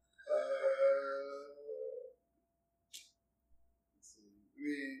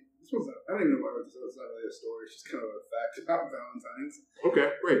 This one's I don't even know why I wrote this. It's not really a story. It's just kind of a fact about Valentine's. Okay,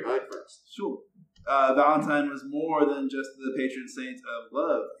 great. I like facts. Sure. Valentine was more than just the patron saint of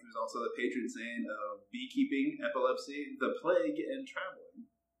love. He was also the patron saint of beekeeping, epilepsy, the plague, and traveling.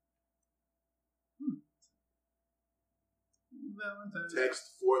 Valentine.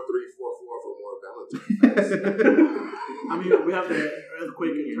 Text 4344 for more Valentine. I mean, we have the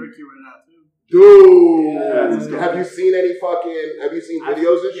earthquake in Turkey right now, too. Dude, Yeah. have you seen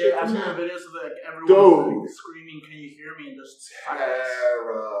videos and shit? Yeah, I've from seen that? the videos of like everyone Dude. like, screaming, "Can you hear me?" and just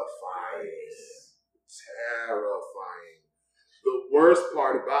Terrifying. Terrifying. The worst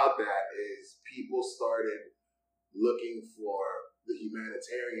part about that is people started looking for the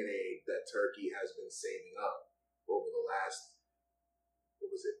humanitarian aid that Turkey has been saving up over the last,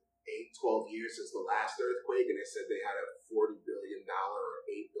 12 years since the last earthquake, and they said they had a $40 billion or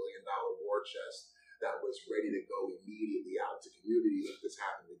 $8 billion war chest that was ready to go immediately out to communities if this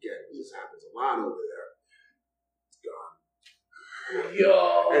happened again. This happens a lot over there. It's gone.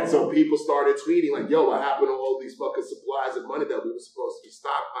 Yo. And so people started tweeting like, yo, what happened to all these fucking supplies of money that we were supposed to be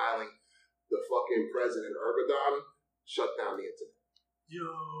stockpiling? The fucking president Erdogan shut down the internet. Yo.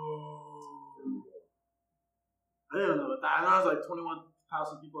 I didn't know that. I know it was like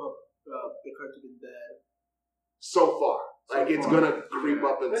 21,000 people have declared to be dead. So far. Like, it's far. gonna creep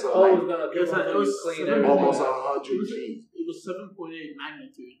up It's until always like gonna It was- it was clean seven- everything. almost up. 100 G's. It was 7.8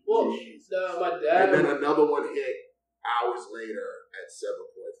 magnitude. Well, Jeez. my And dad. then another one hit hours later at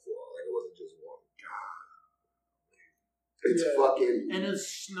 7.4. Like, it wasn't just one. God. It's Yeah. fucking... And it's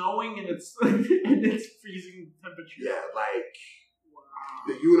snowing and it's and it's freezing temperature. Yeah, like, Wow.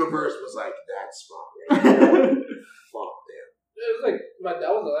 the universe was like, that spot right there. Fuck them. It was like my dad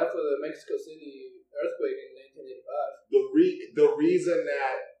was alive for the Mexico City earthquake in 1985. The reason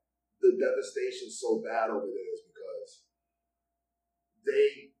that the devastation's so bad over there is because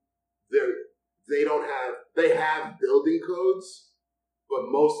they have building codes, but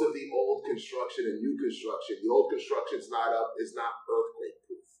most of the old construction and new construction, the old construction is not earthquake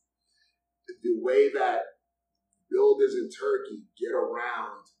proof. The way that builders in Turkey get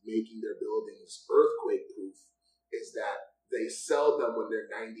around making their buildings earthquake proof is that they sell them when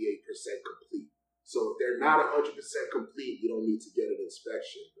they're 98% complete. So if they're not 100% complete, you don't need to get an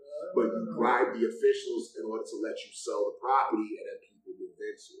inspection. But you bribe the officials in order to let you sell the property, and then people move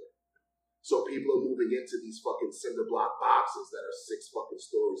into it. So people are moving into these fucking cinder block boxes that are 6 fucking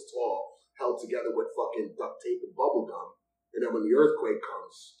stories tall, held together with fucking duct tape and bubble gum. And then when the earthquake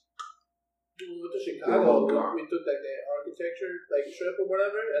comes, We went to They're all Chicago. gone. We took like the architecture trip or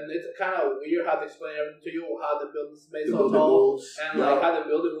whatever, and it's kind of weird how to explain everything to you, how the building's made the so building tall, moves. and Yeah. like how the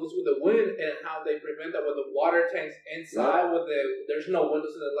building moves with the wind, and how they prevent that with the water tanks inside. With there's no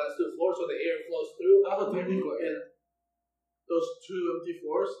windows in the last 2 floors, so the air flows through. That was a technical And error. Those 2 empty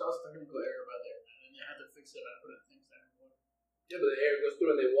floors, that was a technical error by there. And then you had to fix it by putting things there. yeah, but the air goes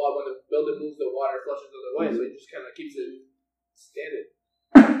through, and they when the building moves, the water flushes the other way, so it just kind of keeps it standing.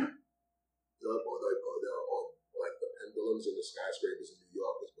 Or like the pendulums in the skyscrapers in New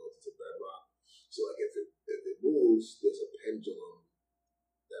York is built into bedrock. So like if it moves, there's a pendulum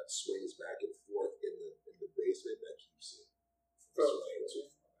that swings back and forth in the basement that keeps it from swaying too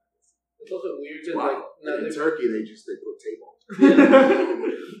far. It's also weird because Wow. And in Turkey they put tape on.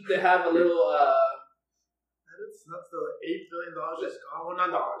 they have a little That's the $8 billion just gone. Well, not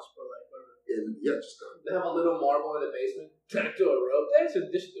dollars, but like whatever. And yeah, just gone. they have a little marble in the basement tacked to a rope. They should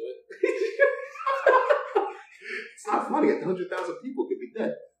just do it. It's not funny. 100,000 people could be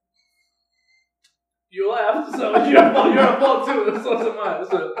dead. You laugh, so you're a fault too. So am I.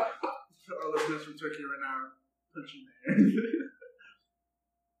 So, Our listeners from Turkey right now are punching there.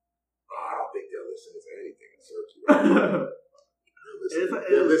 I don't think they're listening to anything in Turkey. Right?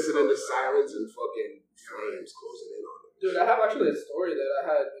 They're listening to sirens and fucking flames closing in on them. dude, I have actually a story that I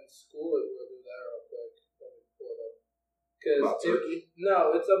had in school. If we'll do that real quick. Let me pull it up. About Turkey? No,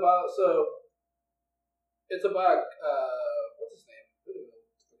 it's about what's his name? I don't even know what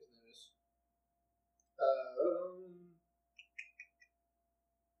the fuck his name is.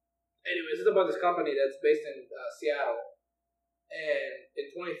 Anyways, it's about this company that's based in Seattle, and in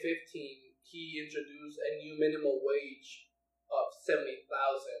 2015 he introduced a new minimum wage of $70,000.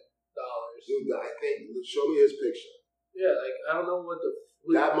 Dude, I think, show me his picture. Yeah, like I don't know what the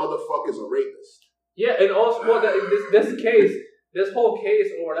That motherfucker's a rapist. Yeah, and also well, this whole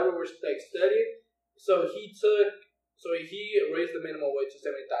case or whatever we're studying. So he raised the minimum wage to $70,000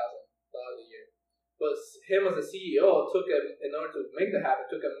 a year. But him as a CEO in order to make that happen,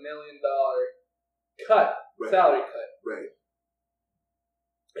 took $1 million salary cut. Right.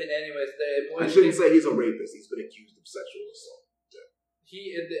 And anyways, the I employees shouldn't say he's a rapist. He's been accused of sexual assault.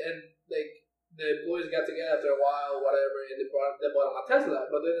 the employees got together after a while, whatever, and they brought him a Tesla.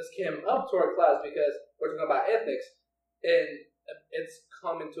 But then this came up to our class because we're talking about ethics, and it's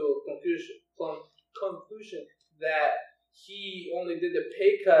coming to a conclusion that he only did the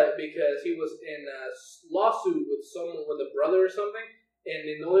pay cut because he was in a lawsuit with a brother or something, and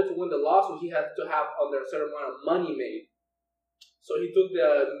in order to win the lawsuit, he had to have under a certain amount of money made. So he took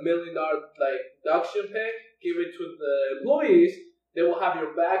the $1 million deduction pay, give it to the employees. They will have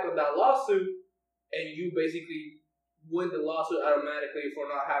your back on that lawsuit, and you basically win the lawsuit automatically for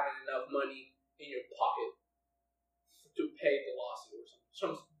not having enough money in your pocket to pay the lawsuit or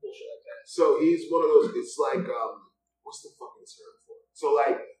some bullshit like that. So he's one of those. It's like what's the fucking term for it? So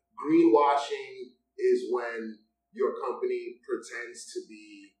like greenwashing is when your company pretends to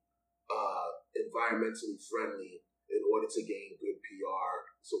be environmentally friendly in order to gain good PR,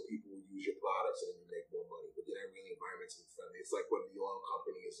 so people will use your products and then you make more money. But they're not really environmentally friendly. It's like when the oil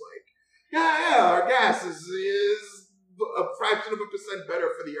company is like, yeah, our gas is a fraction of a percent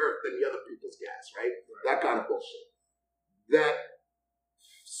better for the earth than the other people's gas, right? That kind of bullshit. That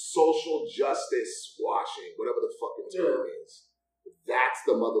social justice washing, whatever the fucking term is, that's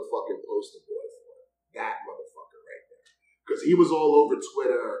the motherfucking poster boy for it. That motherfucker right there. Because he was all over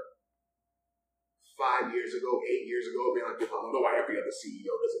Twitter 5 years ago, 8 years ago, being like, I don't know why every other CEO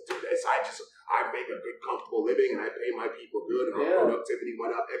doesn't do this. I make a good, comfortable living and I pay my people good and our productivity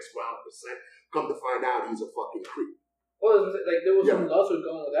went up X amount of %. Come to find out, he's a fucking creep. Well, there was some lawsuit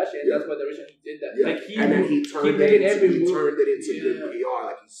going with that shit. That's why the reason he did that. Yeah. Like and then he turned it into good PR,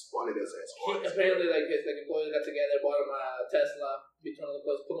 like he spun it as hard. Apparently, his employees got together, bought him a Tesla, between the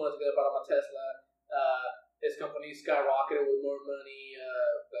employees, put money together, bought him a Tesla. His company skyrocketed with more money,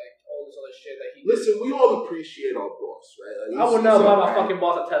 all this other shit that he. Listen, we all appreciate our boss, right? I would not buy my fucking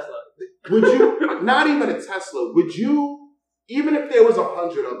boss a Tesla. Would you? Not even a Tesla. Would you? Even if there was 100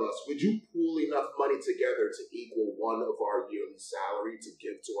 of us, would you pool enough money together to equal one of our yearly salary to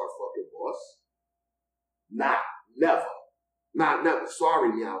give to our fucking boss? Never. Never.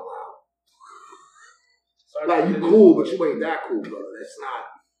 Sorry, meow loud. Like, you cool, but you ain't that cool, brother. That's not.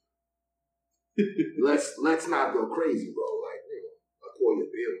 Let's not go crazy, bro. Like, I pour your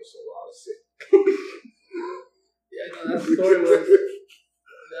beer with so lot of shit. Yeah, no, that story was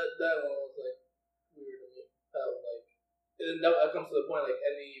that one was like weird to me. And that comes to the point, like,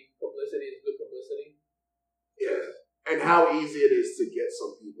 any publicity is good publicity. Yeah. And how easy it is to get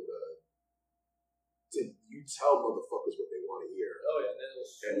some people to you tell motherfuckers what they want to hear. Oh,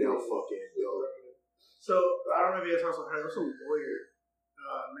 yeah. And they'll fucking go. So, I don't know if you guys also heard, there was a lawyer,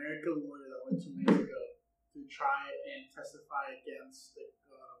 American lawyer that went to Mexico to try and testify against the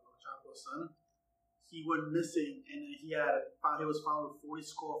Chapo's son. He went missing, and then he was found with 40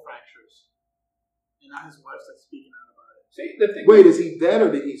 skull fractures. And now his wife's speaking out about it. See, the thing. Wait, is he dead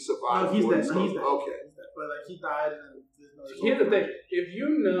or did he survive? No, he's dead. Okay. He's dead. But he died, and there's no. Here's the thing: if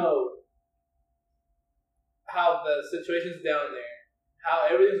you know how the situation's down there, how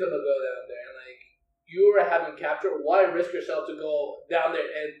everything's gonna go down there, and you are having captured, why risk yourself to go down there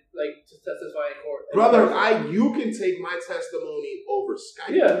and to testify in court? Brother, you can take my testimony over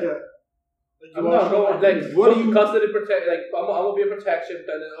Skype. Yeah. I'm not going. What do you custody protect? I'm gonna be in protection,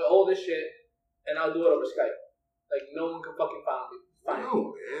 and all this shit, and I'll do it over Skype. No one can fucking find me.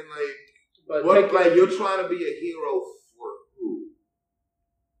 No, man. But you're trying to be a hero for who?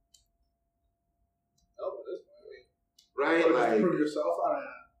 Oh, this movie. Right? Just prove yourself. I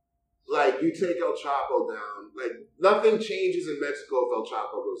don't know. You take El Chapo down. Nothing changes in Mexico if El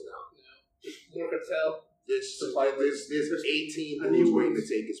Chapo goes down. Yeah. Just more cartel. There's 18 dudes waiting to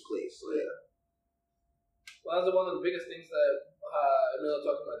take his place. Well, that's one of the biggest things that Emilio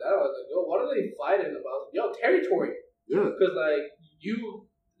talked about. That was what are they fighting about? Territory. Yeah. Because the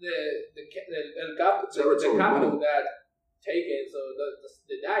capital got taken, so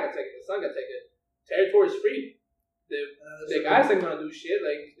the dad got taken, the son got taken. Territory is free. The guys ain't gonna do shit.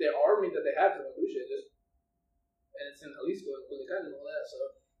 The army that they have is gonna do shit. And it's in Jalisco and Culiacan and all that. So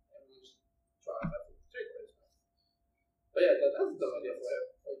everyone just try to fight for the territory. But yeah, that's a dumb idea for it.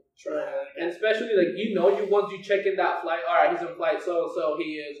 And especially once you check in that flight, all right, he's on flight so and so,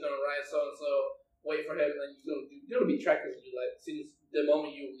 he is gonna ride so and so. Wait for him, and you're gonna be tracking you since the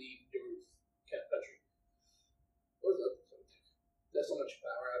moment you leave your country. What is that? There's so much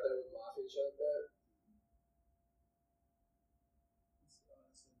power out there with mafia and shit like that.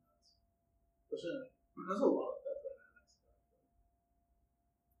 There's a lot of that right now.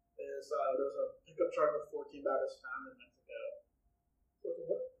 There's a pickup truck with 14 bodies found in Mexico. A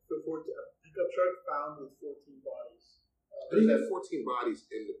pickup truck found with 14 bodies. There's 14 bodies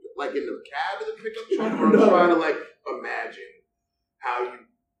in the cab of the pickup truck. I'm trying to imagine how you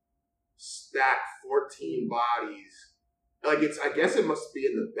stack 14 bodies. I guess it must be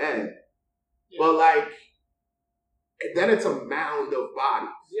in the bed, but and then it's a mound of bodies.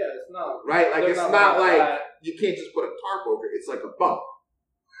 Yeah, it's not right. It's not you can't just put a tarp over it. It's like a bump.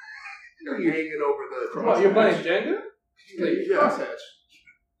 You're hanging over the. You're playing Jenga? Yeah. Crosshatch.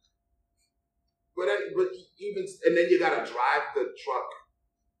 But even and then you gotta drive the truck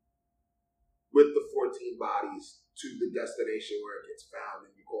with the 14 bodies to the destination where it gets found,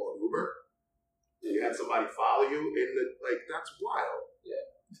 and you call an Uber. And you had somebody follow you in the that's wild. Yeah.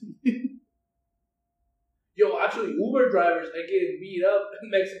 Yo, actually, Uber drivers are getting beat up in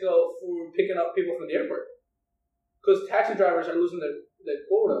Mexico for picking up people from the airport because taxi drivers are losing their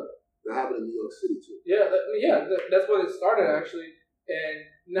quota. That happened in New York City too. Yeah, that's what it started actually. And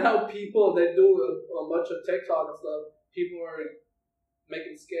now people that do a bunch of TikTok and stuff, people are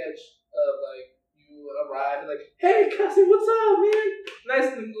making sketch of like you arrive and like, hey cousin, what's up, man?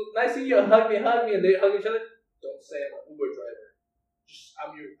 Nice seeing you. Hug me, and they hug each other. Don't say I'm an Uber driver. Just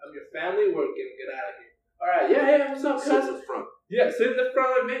I'm your family. We're gonna get out of here. All right, yeah, what's up, cousin? Sit in the front. Yeah, sit in the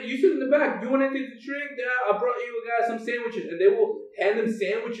front, man. You sit in the back. You want anything to drink? Yeah, I brought you guys some sandwiches, and they will hand them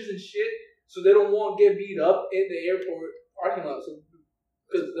sandwiches and shit, so they don't want to get beat up in the airport parking lot, so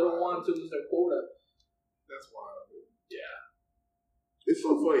because they don't want to lose their quota. That's wild, dude. Yeah. It's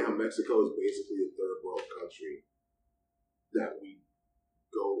so funny how Mexico is basically a third world country that we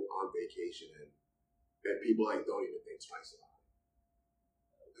go on vacation in, and people don't even think twice about it.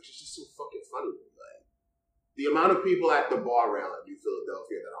 It's just so fucking funny. The amount of people at the bar rail in New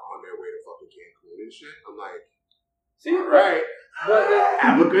Philadelphia that are on their way to fucking Cancun and shit, I'm like, see, all right, but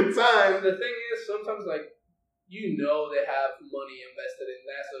have a good time. The thing is, sometimes they have money invested in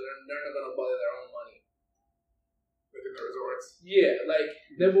that, so they're not gonna bother their own money. Within the resorts. Yeah,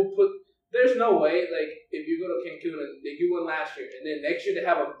 they will put. There's no way, if you go to Cancun and you went last year, and then next year they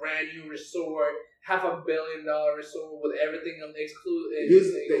have a brand new resort, $500 million resort with everything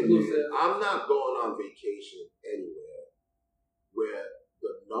inclusive. I'm not going on vacation anywhere where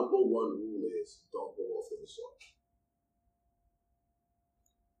the number one rule is don't go off the resort.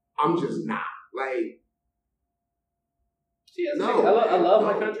 I'm just not. See, I love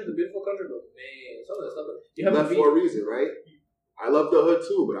my country, it's a beautiful country, but man, some of the stuff you have left for a reason, right? I love the hood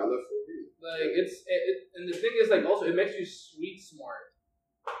too, but I left for a reason. And the thing is, also it makes you street smart.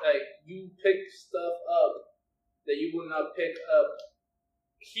 You pick stuff up that you would not pick up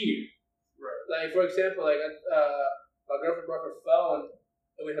here. Right. For example, my girlfriend brought her phone,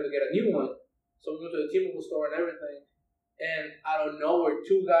 and we had to get a new one. So we went to the T-Mobile store and everything. And out of nowhere,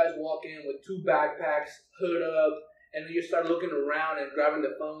 two guys walk in with two backpacks, hood up, and then you start looking around and grabbing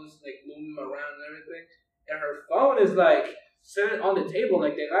the phones, moving them around and everything. And her phone is sitting on the table.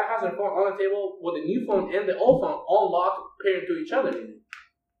 The guy has her phone on the table with the new phone and the old phone all locked, paired to each other.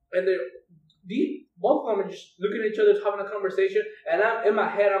 And both of them are just looking at each other, having a conversation. And in my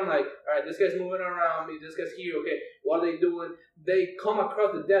head, I'm like, all right, this guy's moving around me. This guy's here. Okay, what are they doing? They come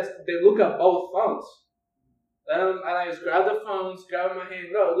across the desk. They look at both phones. And I just grab the phones, grab my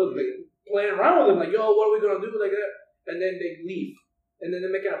hand, look, playing around with them. Yo, what are we going to do? Like that. And then they leave. And then they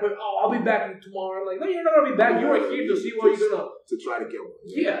make an appointment. Oh, I'll be back tomorrow. I'm like, no, you're not going to be back. You are here to see what you're going to... To try to get one.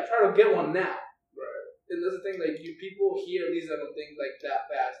 Yeah, try to get one now. Right. And that's the thing, you people here, at least I don't think that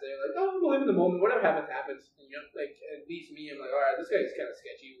fast. They're like, oh, we'll live in the moment. Whatever happens, happens. And, at least me, I'm like, all right, this guy's kind of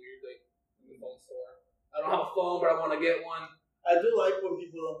sketchy, weird, in the phone store. I don't have a phone, but I want to get one. I do like when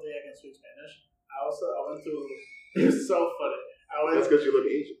people don't think I can speak Spanish. I went to... It's so funny. That's because you look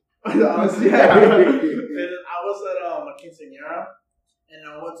Asian. And I was at a quinceañera. And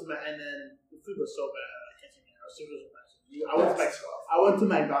and then the food was so bad. I can't think of it. I went to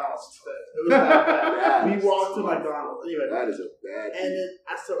McDonald's instead. It was that bad. We walked to McDonald's. Anyway, that is a bad. And then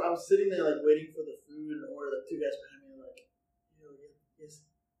I'm sitting there waiting for the food and order. The two guys behind me are yes.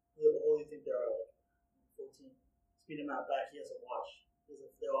 They only think they're 14. Speed him out back. He has a watch.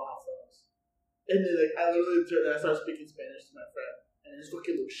 They all have phones. And then I literally turned and I started speaking Spanish to my friend, and his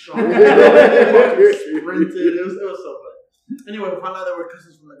fucking looked shocked. Sprinted. It was so funny. Anyway, we found out they were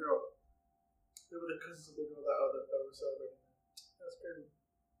cousins from the girl. They were the cousins of the girl that were celebrating. That's crazy.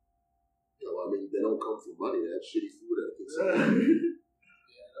 Yeah, well, they don't come for money. They have shitty food at a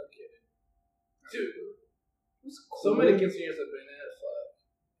Yeah, no kidding. Dude, so many quinceañeras have been at.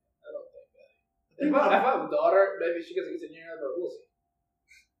 I don't think that. If I have a daughter, maybe she gets a quinceañera, but we'll see.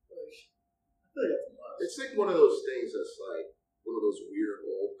 I feel that's a must. It's one of those things that's one of those weird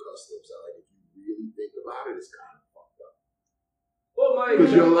old customs that, if you really think about it, it's kind of fucked up. Well,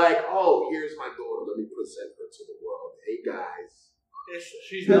 because you're like, oh, here's my daughter. Let me present her to the world. Hey, guys.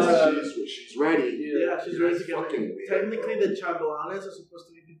 She's ready. Yeah, she's ready to get married. Technically, the chambelanes are supposed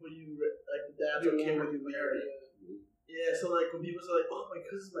to be people you the dads or king when you marry. Yeah, so when people say oh, my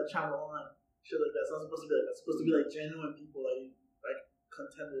cousin's my chambelan, shit like that. It's not supposed to be like that. It's supposed to be genuine people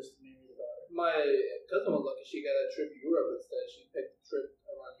contenders to marry the daughter. My cousin was lucky; she got a trip to Europe instead. She picked a trip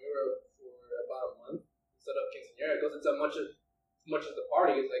around Europe for about a month instead of quinceañera because it's as much as the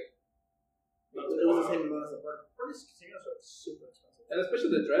party is It was the same amount as the party. Parties casinos are super expensive. And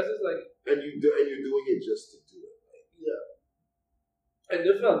especially the dresses, like. And you're doing it just to do it. Like. Yeah. And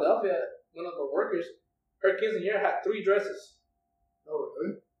in Philadelphia, one of our workers, her quinceañera had 3 dresses. Oh,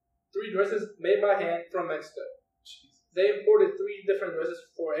 really? 3 dresses made by hand from Mexico. They imported 3 different dresses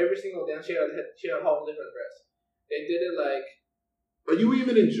for every single dance. She had a whole different dress. They did it like. Are you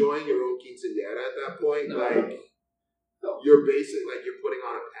even enjoying your own quinceañera at that point? No. Like, No. you're basic, like you're putting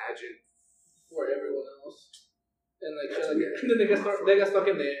on a pageant For everyone else. And like, That's shit like weird. and then they got stuck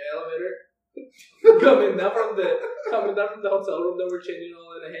in the elevator. coming down from the hotel room that we're changing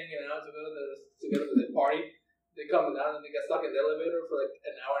all and hanging out to go to the party. They coming down and they got stuck in the elevator for like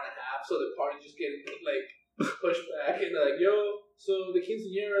an hour and a half. So the party just getting like pushed back and they're like, yo, so the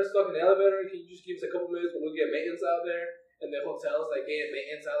quinceañera is stuck in the elevator. Can you just give us a couple minutes when we get maintenance out there? And the hotel's like getting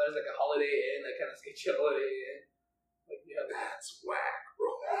maintenance out there. It's like a Holiday Inn, like kind of sketchy Holiday Inn. Like, yeah, That's whack,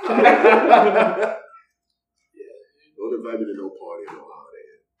 bro. yeah, Don't invite me to no party or no holiday.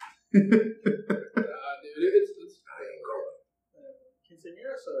 dude, it's I ain't going.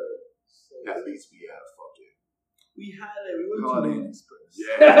 Quinceañeras are. At least we had a fucking. We went Holiday to Inn Express.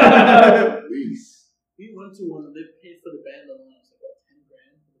 Yeah. At least. We went to one. They paid for the band alone. It was like what, $10,000 for the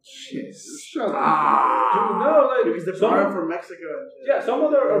band. Jesus. Shut up. Dude, no, like Because they're some, from Mexico. And shit. yeah, some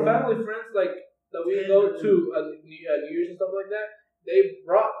of our family friends like that we go to New Year's and stuff like that. They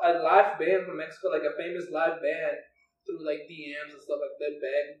brought a live band from Mexico, like a famous live band, through like DMs and stuff like that.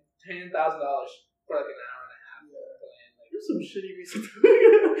 Band $10,000 for like an hour and a half. Yeah. Playing, like, There's some shitty reason.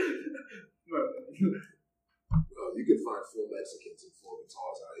 You can find 4 Mexicans and 4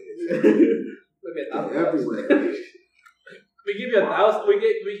 guitars out here. look at Everywhere. We give you $1,000. We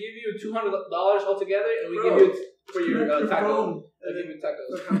give you $200 altogether, and we give you for your taco. I give you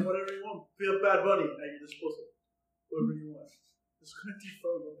tacos. Whatever you want. Be a Bad Bunny at your disposal. Whatever you want. Just connect your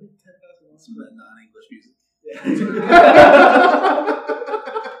phone. Go pay $10,000. Some of that non-English music.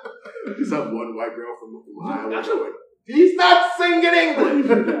 Just have one white girl from Iowa going, he's not singing English.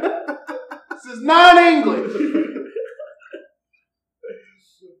 This is not English.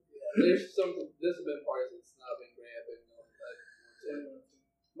 There's been parties that's not been great. I've been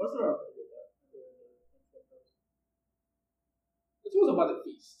Most of our pretty good. it's always about the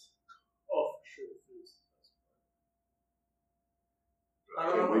feast. Oh, for sure. The feast. I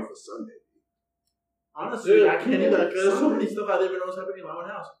can't wait for Sunday. Honestly, Dude, I can't either. Because there's so many stuff I didn't even know was happening in my own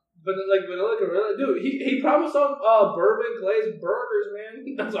house. But like Vanilla Gorilla, dude, he promised some bourbon glazed burgers, man.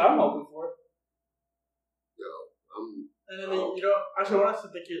 That's what I'm hoping for. And then, actually, I want us to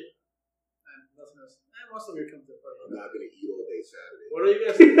think it. Nothing else. Most of it comes to party. I'm not going to eat all day Saturday. What are you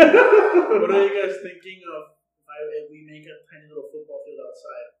guys thinking of if we make a tiny little football field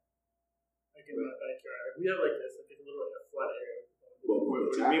outside? Like in my backyard. We have like this, like a little flat area.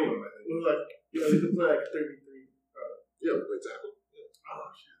 What do you mean? What am I thinking? We're like, we can play like 33. Yeah, we play tackle. Oh,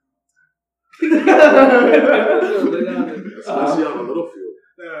 shit. Especially on a little field.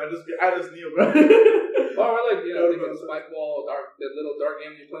 No, I just kneel, bro. Or like, thinking spike ball, the little dart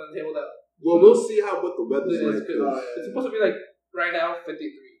game you play on the table. Well, we'll see what the weather's like. It's supposed to be like right now 53,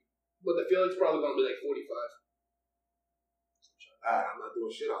 but the field's probably going to be like 45. I'm not doing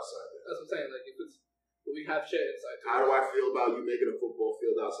shit outside there. That's what I'm saying. Like we have shit inside. Too. How do I feel about you making a football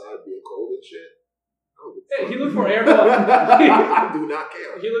field outside being cold and shit? Hey, he looked for AirPods. I do not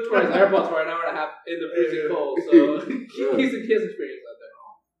care. He looked for his AirPods for an hour and a half in the freezing cold, so he's experience out there.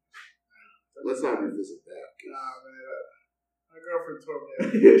 Let's not revisit that. Nah, man. My girlfriend told me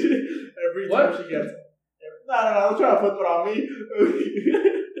every time she gets it. No, don't try to flip it on me.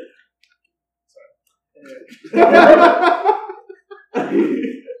 Sorry.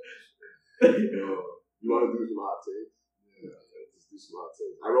 You want to do some hot takes? Yeah, let's do some hot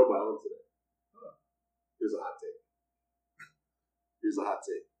takes. I wrote my own today. Here's a hot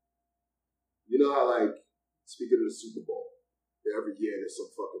take. You know how, like, speaking of the Super Bowl, every year there's some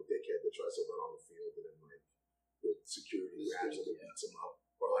fucking dickhead that tries to run on the field and then, like, the security grabs him and beats him up.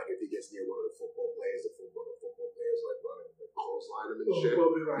 Or, like, if he gets near one of the football players, one of the football players, like, running, like, clothesline him and shit.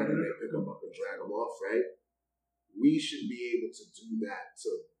 And then they pick him up and drag him off, right? We should be able to do that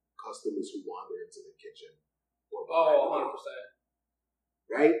to customers who wander into the kitchen. Or 100%.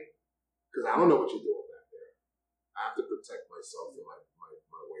 Right? Because I don't know what you're doing back there. I have to protect myself and my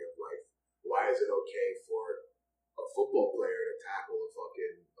way of life. Why is it okay for a football player to tackle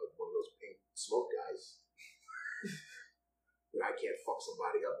one of those pink smoke guys? But I can't fuck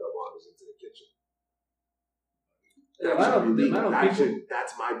somebody up that wanders into the kitchen.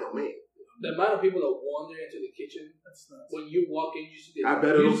 That's my domain. The amount of people that wander into the kitchen, when you walk in, you see I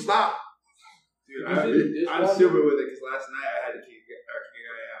bet it'll stop. Dude, I'm super with it because last night I had to kick a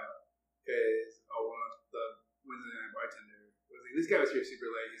guy out because this guy was here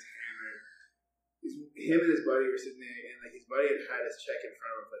super late. He's hammered. Him and his buddy were sitting there, and like his buddy had his check in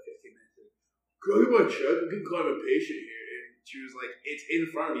front of him for like 15 minutes. Can I get my check? I'm getting kind of impatient here. And she was like, "It's in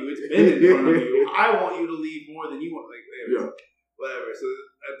front of you. It's been in front of you. I want you to leave more than you want." Like, whatever. So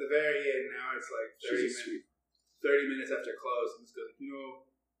at the very end, now it's like 30 minutes after close, and this goes,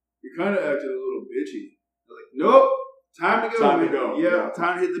 you're kind of acting a little bitchy. I was like, nope, time to go. Time to go. Yeah,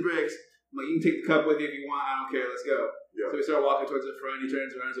 time to hit the brakes. I'm like, you can take the cup with you if you want. I don't care. Let's go. Yeah. So we start walking towards the front. He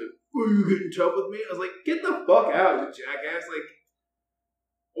turns around and he's like, "Are you getting tough with me?" I was like, "Get the fuck out, you jackass!" Like,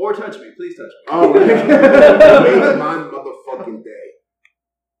 or touch me, please touch me. Oh, made my motherfucking day.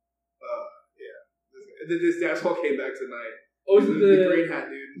 Yeah. This asshole came back tonight. Oh, the green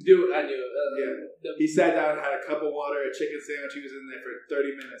hat dude. Dude, I knew. He sat down, had a cup of water, a chicken sandwich. He was in there for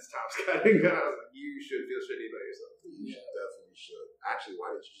 30 minutes tops. Cutting. I was like, you should feel shitty about yourself. You definitely should. Actually,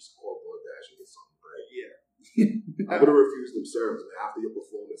 why didn't you just call DoorDash and get something right? Yeah. I would have refused them service, man. After your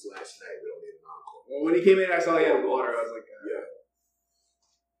performance last night, we don't need an encore. Well, when he came in, I saw he had water. I was like, Yeah,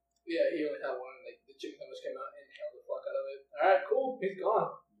 he only had one. Like the chicken sandwich came out and held the fuck out of it. All right, cool. He's gone.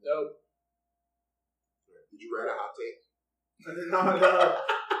 Dope. Did you write a hot take? No.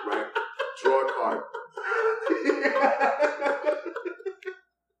 Right. Draw a card.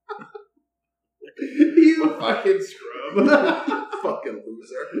 You fucking scrub. Fucking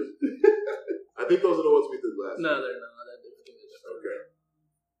loser. I think those are the ones we did last. No, they're not. They're different. Okay.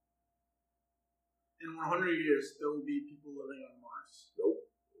 In 100 years, there will be people living on Mars. Nope.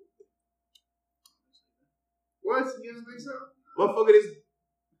 What? You don't think so? Motherfucker,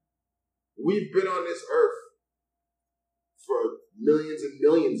 we've been on this earth for millions and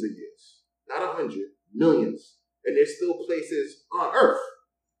millions of years. Not 100, millions. And there's still places on earth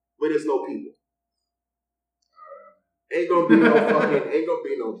where there's no people. Ain't gonna be no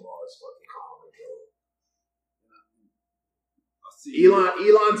Mars fucking colony, bro.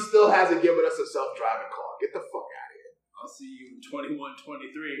 Elon still hasn't given us a self-driving car. Get the fuck out of here. I'll see you in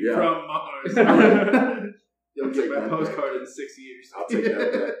 2123 Yeah. from Mars. You'll take get my that postcard in 6 years. I'll take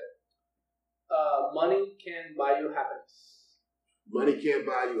that. Money can buy you happiness. Money can't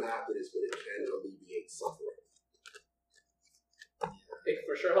buy you happiness, but it can alleviate suffering. It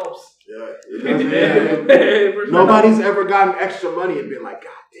for sure helps. Yeah. For sure. Nobody's ever gotten extra money and been like,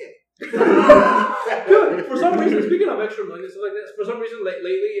 God damn. Dude, for some reason, speaking of extra money and stuff like that, for some reason, like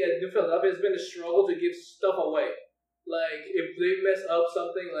lately in Philadelphia, it's been a struggle to give stuff away. Like if they mess up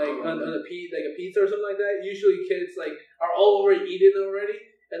something like on a pizza or something like that, usually kids like are all over eating already,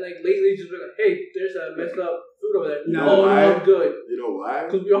 and like lately just been like, hey, there's a messed up food over there. No, I'm good. You know why?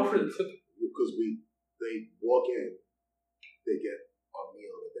 Because we offered it to them. Because they walk in, they get a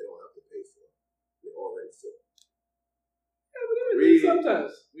meal that they don't have to pay for. They're already full. Yeah, but even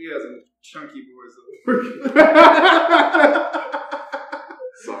sometimes We got some chunky boys that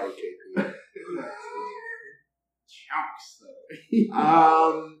Sorry, KP. chunks though.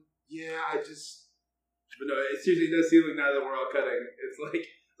 Yeah, I just. But no, it seriously does seem like now that we're all cutting, it's like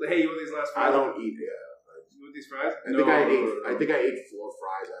hey, you want these last fries? I don't eat. Yeah. You want these fries? I think I ate 4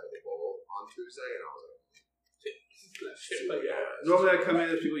 fries out of the bowl on Tuesday, and I was like, Normally I come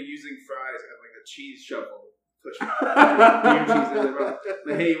in, there's people using fries and like a cheese shovel. Push beer cheese in there.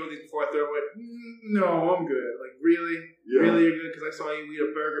 Like, hey, you want these before I throw it? No, I'm good. Like, really? Yeah. Really, you're good? Because I saw you eat a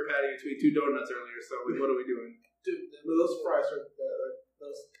burger patty between 2 donuts earlier, so like, what are we doing? Dude, those fries are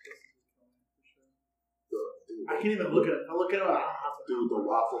those. Dude, I can't even look at it. I look at it. I don't have to. Dude, the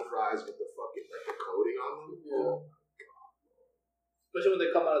waffle fries with the fucking like the coating on them. Yeah. Especially when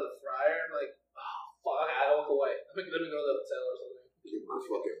they come out of the fryer, I'm like, oh fuck, I gotta walk away. Let me go to the hotel or something. Give my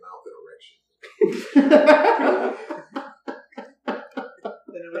fucking mouth an erection.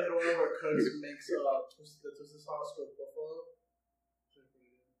 And then we had one of our cooks makes twisted sauce with buffalo.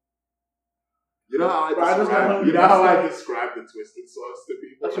 You know how I describe the twisted sauce to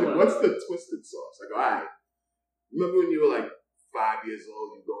people? Like, what's the twisted sauce? Like, alright. Remember when you were like 5 years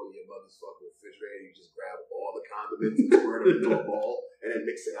old, you go in your mother's fucking refrigerator, you just grab all the condiments and squirt them into a bowl and then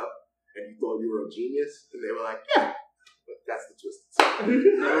mix it up, and you thought you were a genius? And they were like, yeah, but that's the twisted sauce.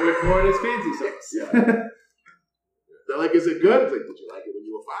 Another word for it is fancy sauce. Yeah. They're like, is it good? It's like, did you like it when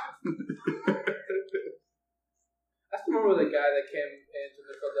you were 5? I still remember the guy that came into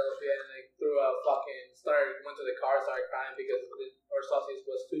the Philadelphia and like threw a went to the car, started crying because our sausage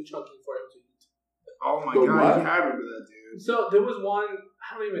was too chunky for him to eat. Oh my The god, what? yeah, I remember that dude. So there was one,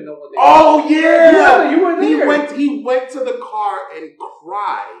 I don't even know what they Oh yeah! you were there. He went to the car and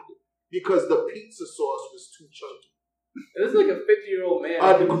cried because the pizza sauce was too chunky. This is like a 50-year-old man.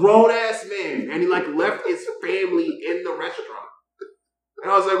 A grown ass man, and he like left his family in the restaurant.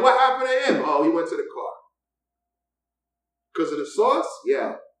 And I was like, "What happened to him?" Oh, he went to the car. Because of the sauce?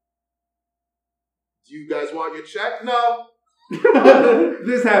 Yeah. Do you guys want your check? No.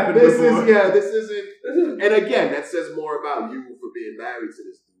 This happened before. This isn't. And again, that says more about you for being married to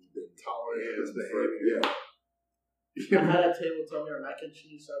this dude than tolerant his behavior. I had a table tell me our mac and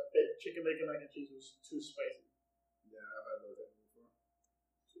cheese, chicken bacon mac and cheese was too spicy. Yeah, I've had those before.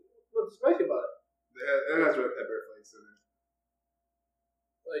 What's spicy about it? It has red pepper flakes in it.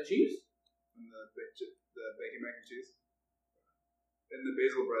 Like cheese? And the bacon mac and cheese. And the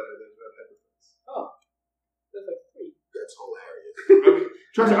basil bread, there's red pepper flakes. Oh. That's like 3. That's hilarious. I mean,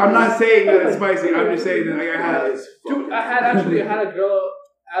 trust me, I'm not saying that it's spicy. I'm just saying that like, I had a girl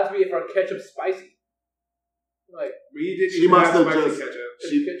ask me if our ketchup's spicy. Like, she must have just ketchup.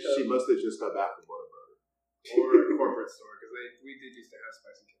 She must have just got back from Whataburger or a corporate store because we did used to have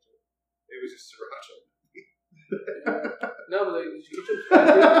spicy ketchup. It was just sriracha. No, but like ketchup's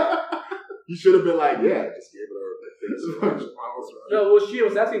spicy. You should have been like, yeah, just give it her a thing of sriracha. No, well, she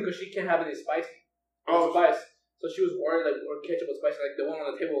was asking because she can't have any spicy. Spice. So she was worried like our ketchup was spicy, like the one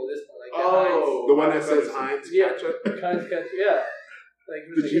on the table with this one, like Heinz. The one that says Heinz ketchup. Heinz ketchup, yeah. Like,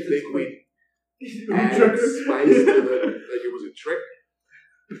 did you think we added spice to like it was a trick?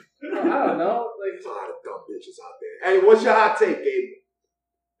 I don't know. Like, there's a lot of dumb bitches out there. Hey, what's your hot take, Gabe?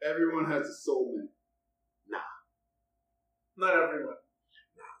 Everyone has a soulmate. Nah. Not everyone.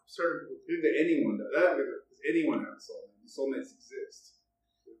 Nah. Certain people. Maybe anyone does. Does anyone have a soulmate? Soulmates exist.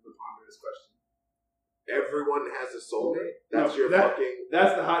 Is the ponderous question. Everyone has a soulmate? That's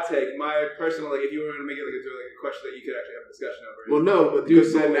That's the hot take. My personal, like, if you were going to make it like a question that you could actually have a discussion over. Well, no, but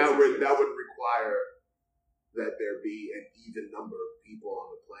because then that would require that there be an even number of people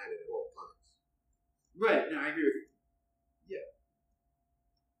on the planet at all times. Right. No, I agree with you. Yeah.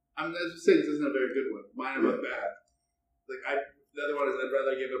 I'm just saying this isn't a very good one. Mine are both bad. Like, the other one is I'd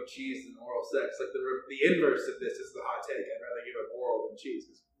rather give up cheese than oral sex. Like, the inverse of this is the hot take. I'd rather give up oral than cheese.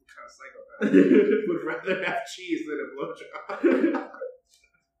 Kind of psychopath would rather have cheese than a blowjob.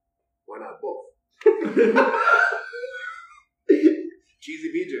 Why not both? Cheesy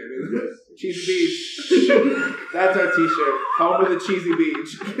BJ. Cheesy Beach. That's our t-shirt. Home of the Cheesy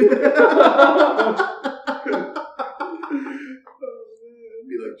Beach.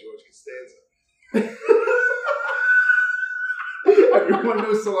 Be like George Costanza. Everyone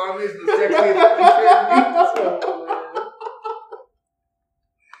knows salami is the sexiest feature of meat.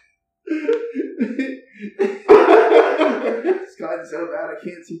 It's gotten so bad I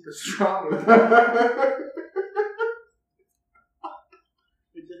can't see the strong. We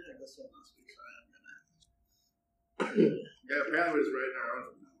did have this one last week, so I am gonna. Yeah, apparently we're just writing our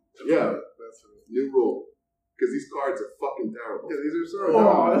own. Yeah, that's a new rule. Because these cards are fucking terrible. Yeah, these are so.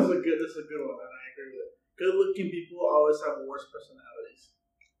 Oh, this is a good one, and I agree with it. Good-looking people always have worse personalities.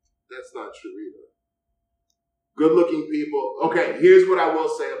 That's not true either. Good-looking people. Okay, here's what I will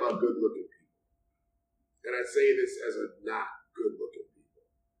say about good-looking people. And I say this as a not good-looking people.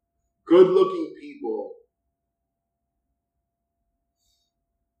 Good-looking people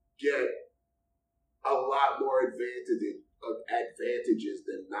get a lot more advantages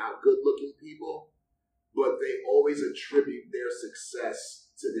than not good-looking people, but they always attribute their success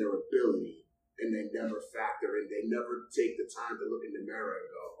to their ability, and they never factor in. They never take the time to look in the mirror and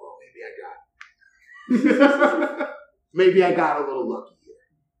go, "Oh, maybe I got a little lucky here."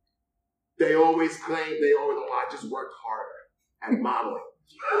 They always claim I just worked harder at modeling.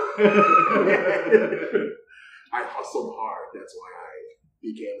 I hustled hard. That's why I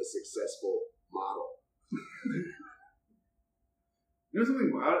became a successful model. You know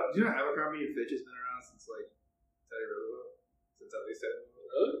something wild? Do you know Abercrombie and Fitch has been around since like Teddy Roosevelt? Since at least Teddy Roosevelt?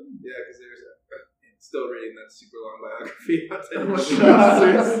 Really? Yeah, because there's still reading that super long biography about Teddy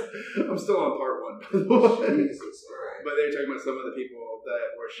Roosevelt. I'm still on part 1, by the way. Jesus, alright. But they were talking about some of the people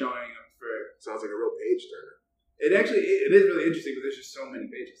that were showing up for. Sounds like a real page turner. It is really interesting, but there's just so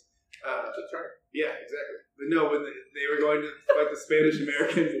many pages. It's a turn. Yeah, exactly. But no, when they were going to fight the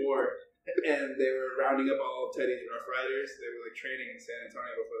Spanish-American War, and they were rounding up all of Teddy's Rough Riders. They were like training in San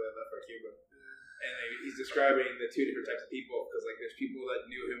Antonio before they left for Cuba. And he's describing the two different types of people because like there's people that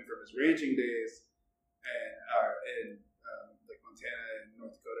knew him from his ranching days, and like Montana and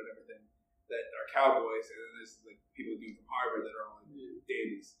North Dakota and everything that are cowboys, and then there's like people who knew him from Harvard that are all like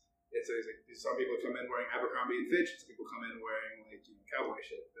dandies. And so he's like, some people come in wearing Abercrombie and Fitch, some people come in wearing like cowboy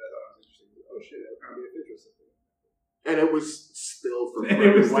shit. That I thought was interesting. Oh shit, Abercrombie and Fitch was something. And it was still for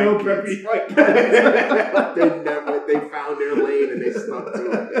preppy white kids. They found their lane and they stuck to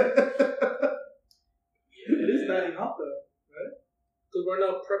it. Yeah, it is dying out though, right? Because we're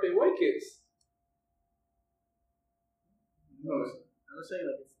not preppy white kids. No, I'm saying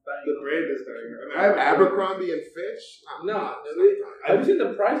like it's dying The brand is dying. I mean, I haven't Abercrombie and Fitch? No, it's really? not dying. Have you seen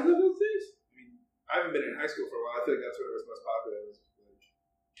the prices of those things? I haven't been in high school for a while. I feel like that's when it was most popular. It was like,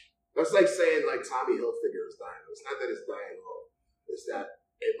 That's like saying like Tommy Hilfiger is dying. It's not that it's dying off. It's that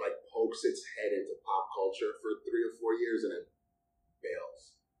it like pokes its head into pop culture for 3 or 4 years and then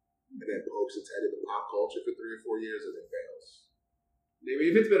fails. And then pokes its head into pop culture for 3 or 4 years and then fails.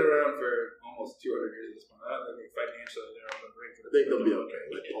 if it's been around for almost 200 years at this point, I don't think financially they're on the brink. I think they'll be okay.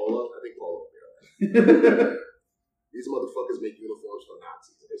 Like Polo, I think Polo will be alright. These motherfuckers make uniforms for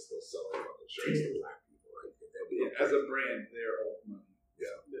Nazis and they still sell fucking shirts to black people. Like, they'll be okay. As a brand, they're old money.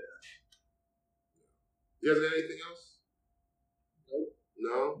 Yeah. You guys got anything else? Nope.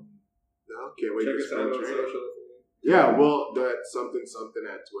 No? Can't wait Check for us out spring on training. social. Yeah, well, that something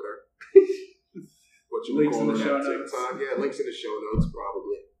at Twitter. What you Links in call the it show at notes. TikTok? Yeah, links in the show notes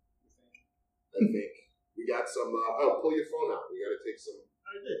probably. I think we got some. Pull your phone out. We got to take some.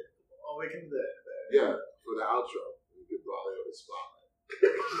 I did. Oh, we can do that. Yeah, for the outro. We could probably over spotlight.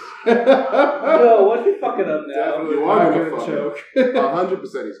 Yo, what you fucking up now? Definitely you are gonna fuck choke. 100%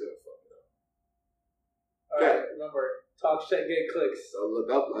 he's gonna fuck it up. Alright, remember, talk shit, get clicks. I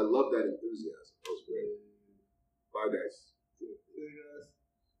love that enthusiasm. That was great. Bye, guys.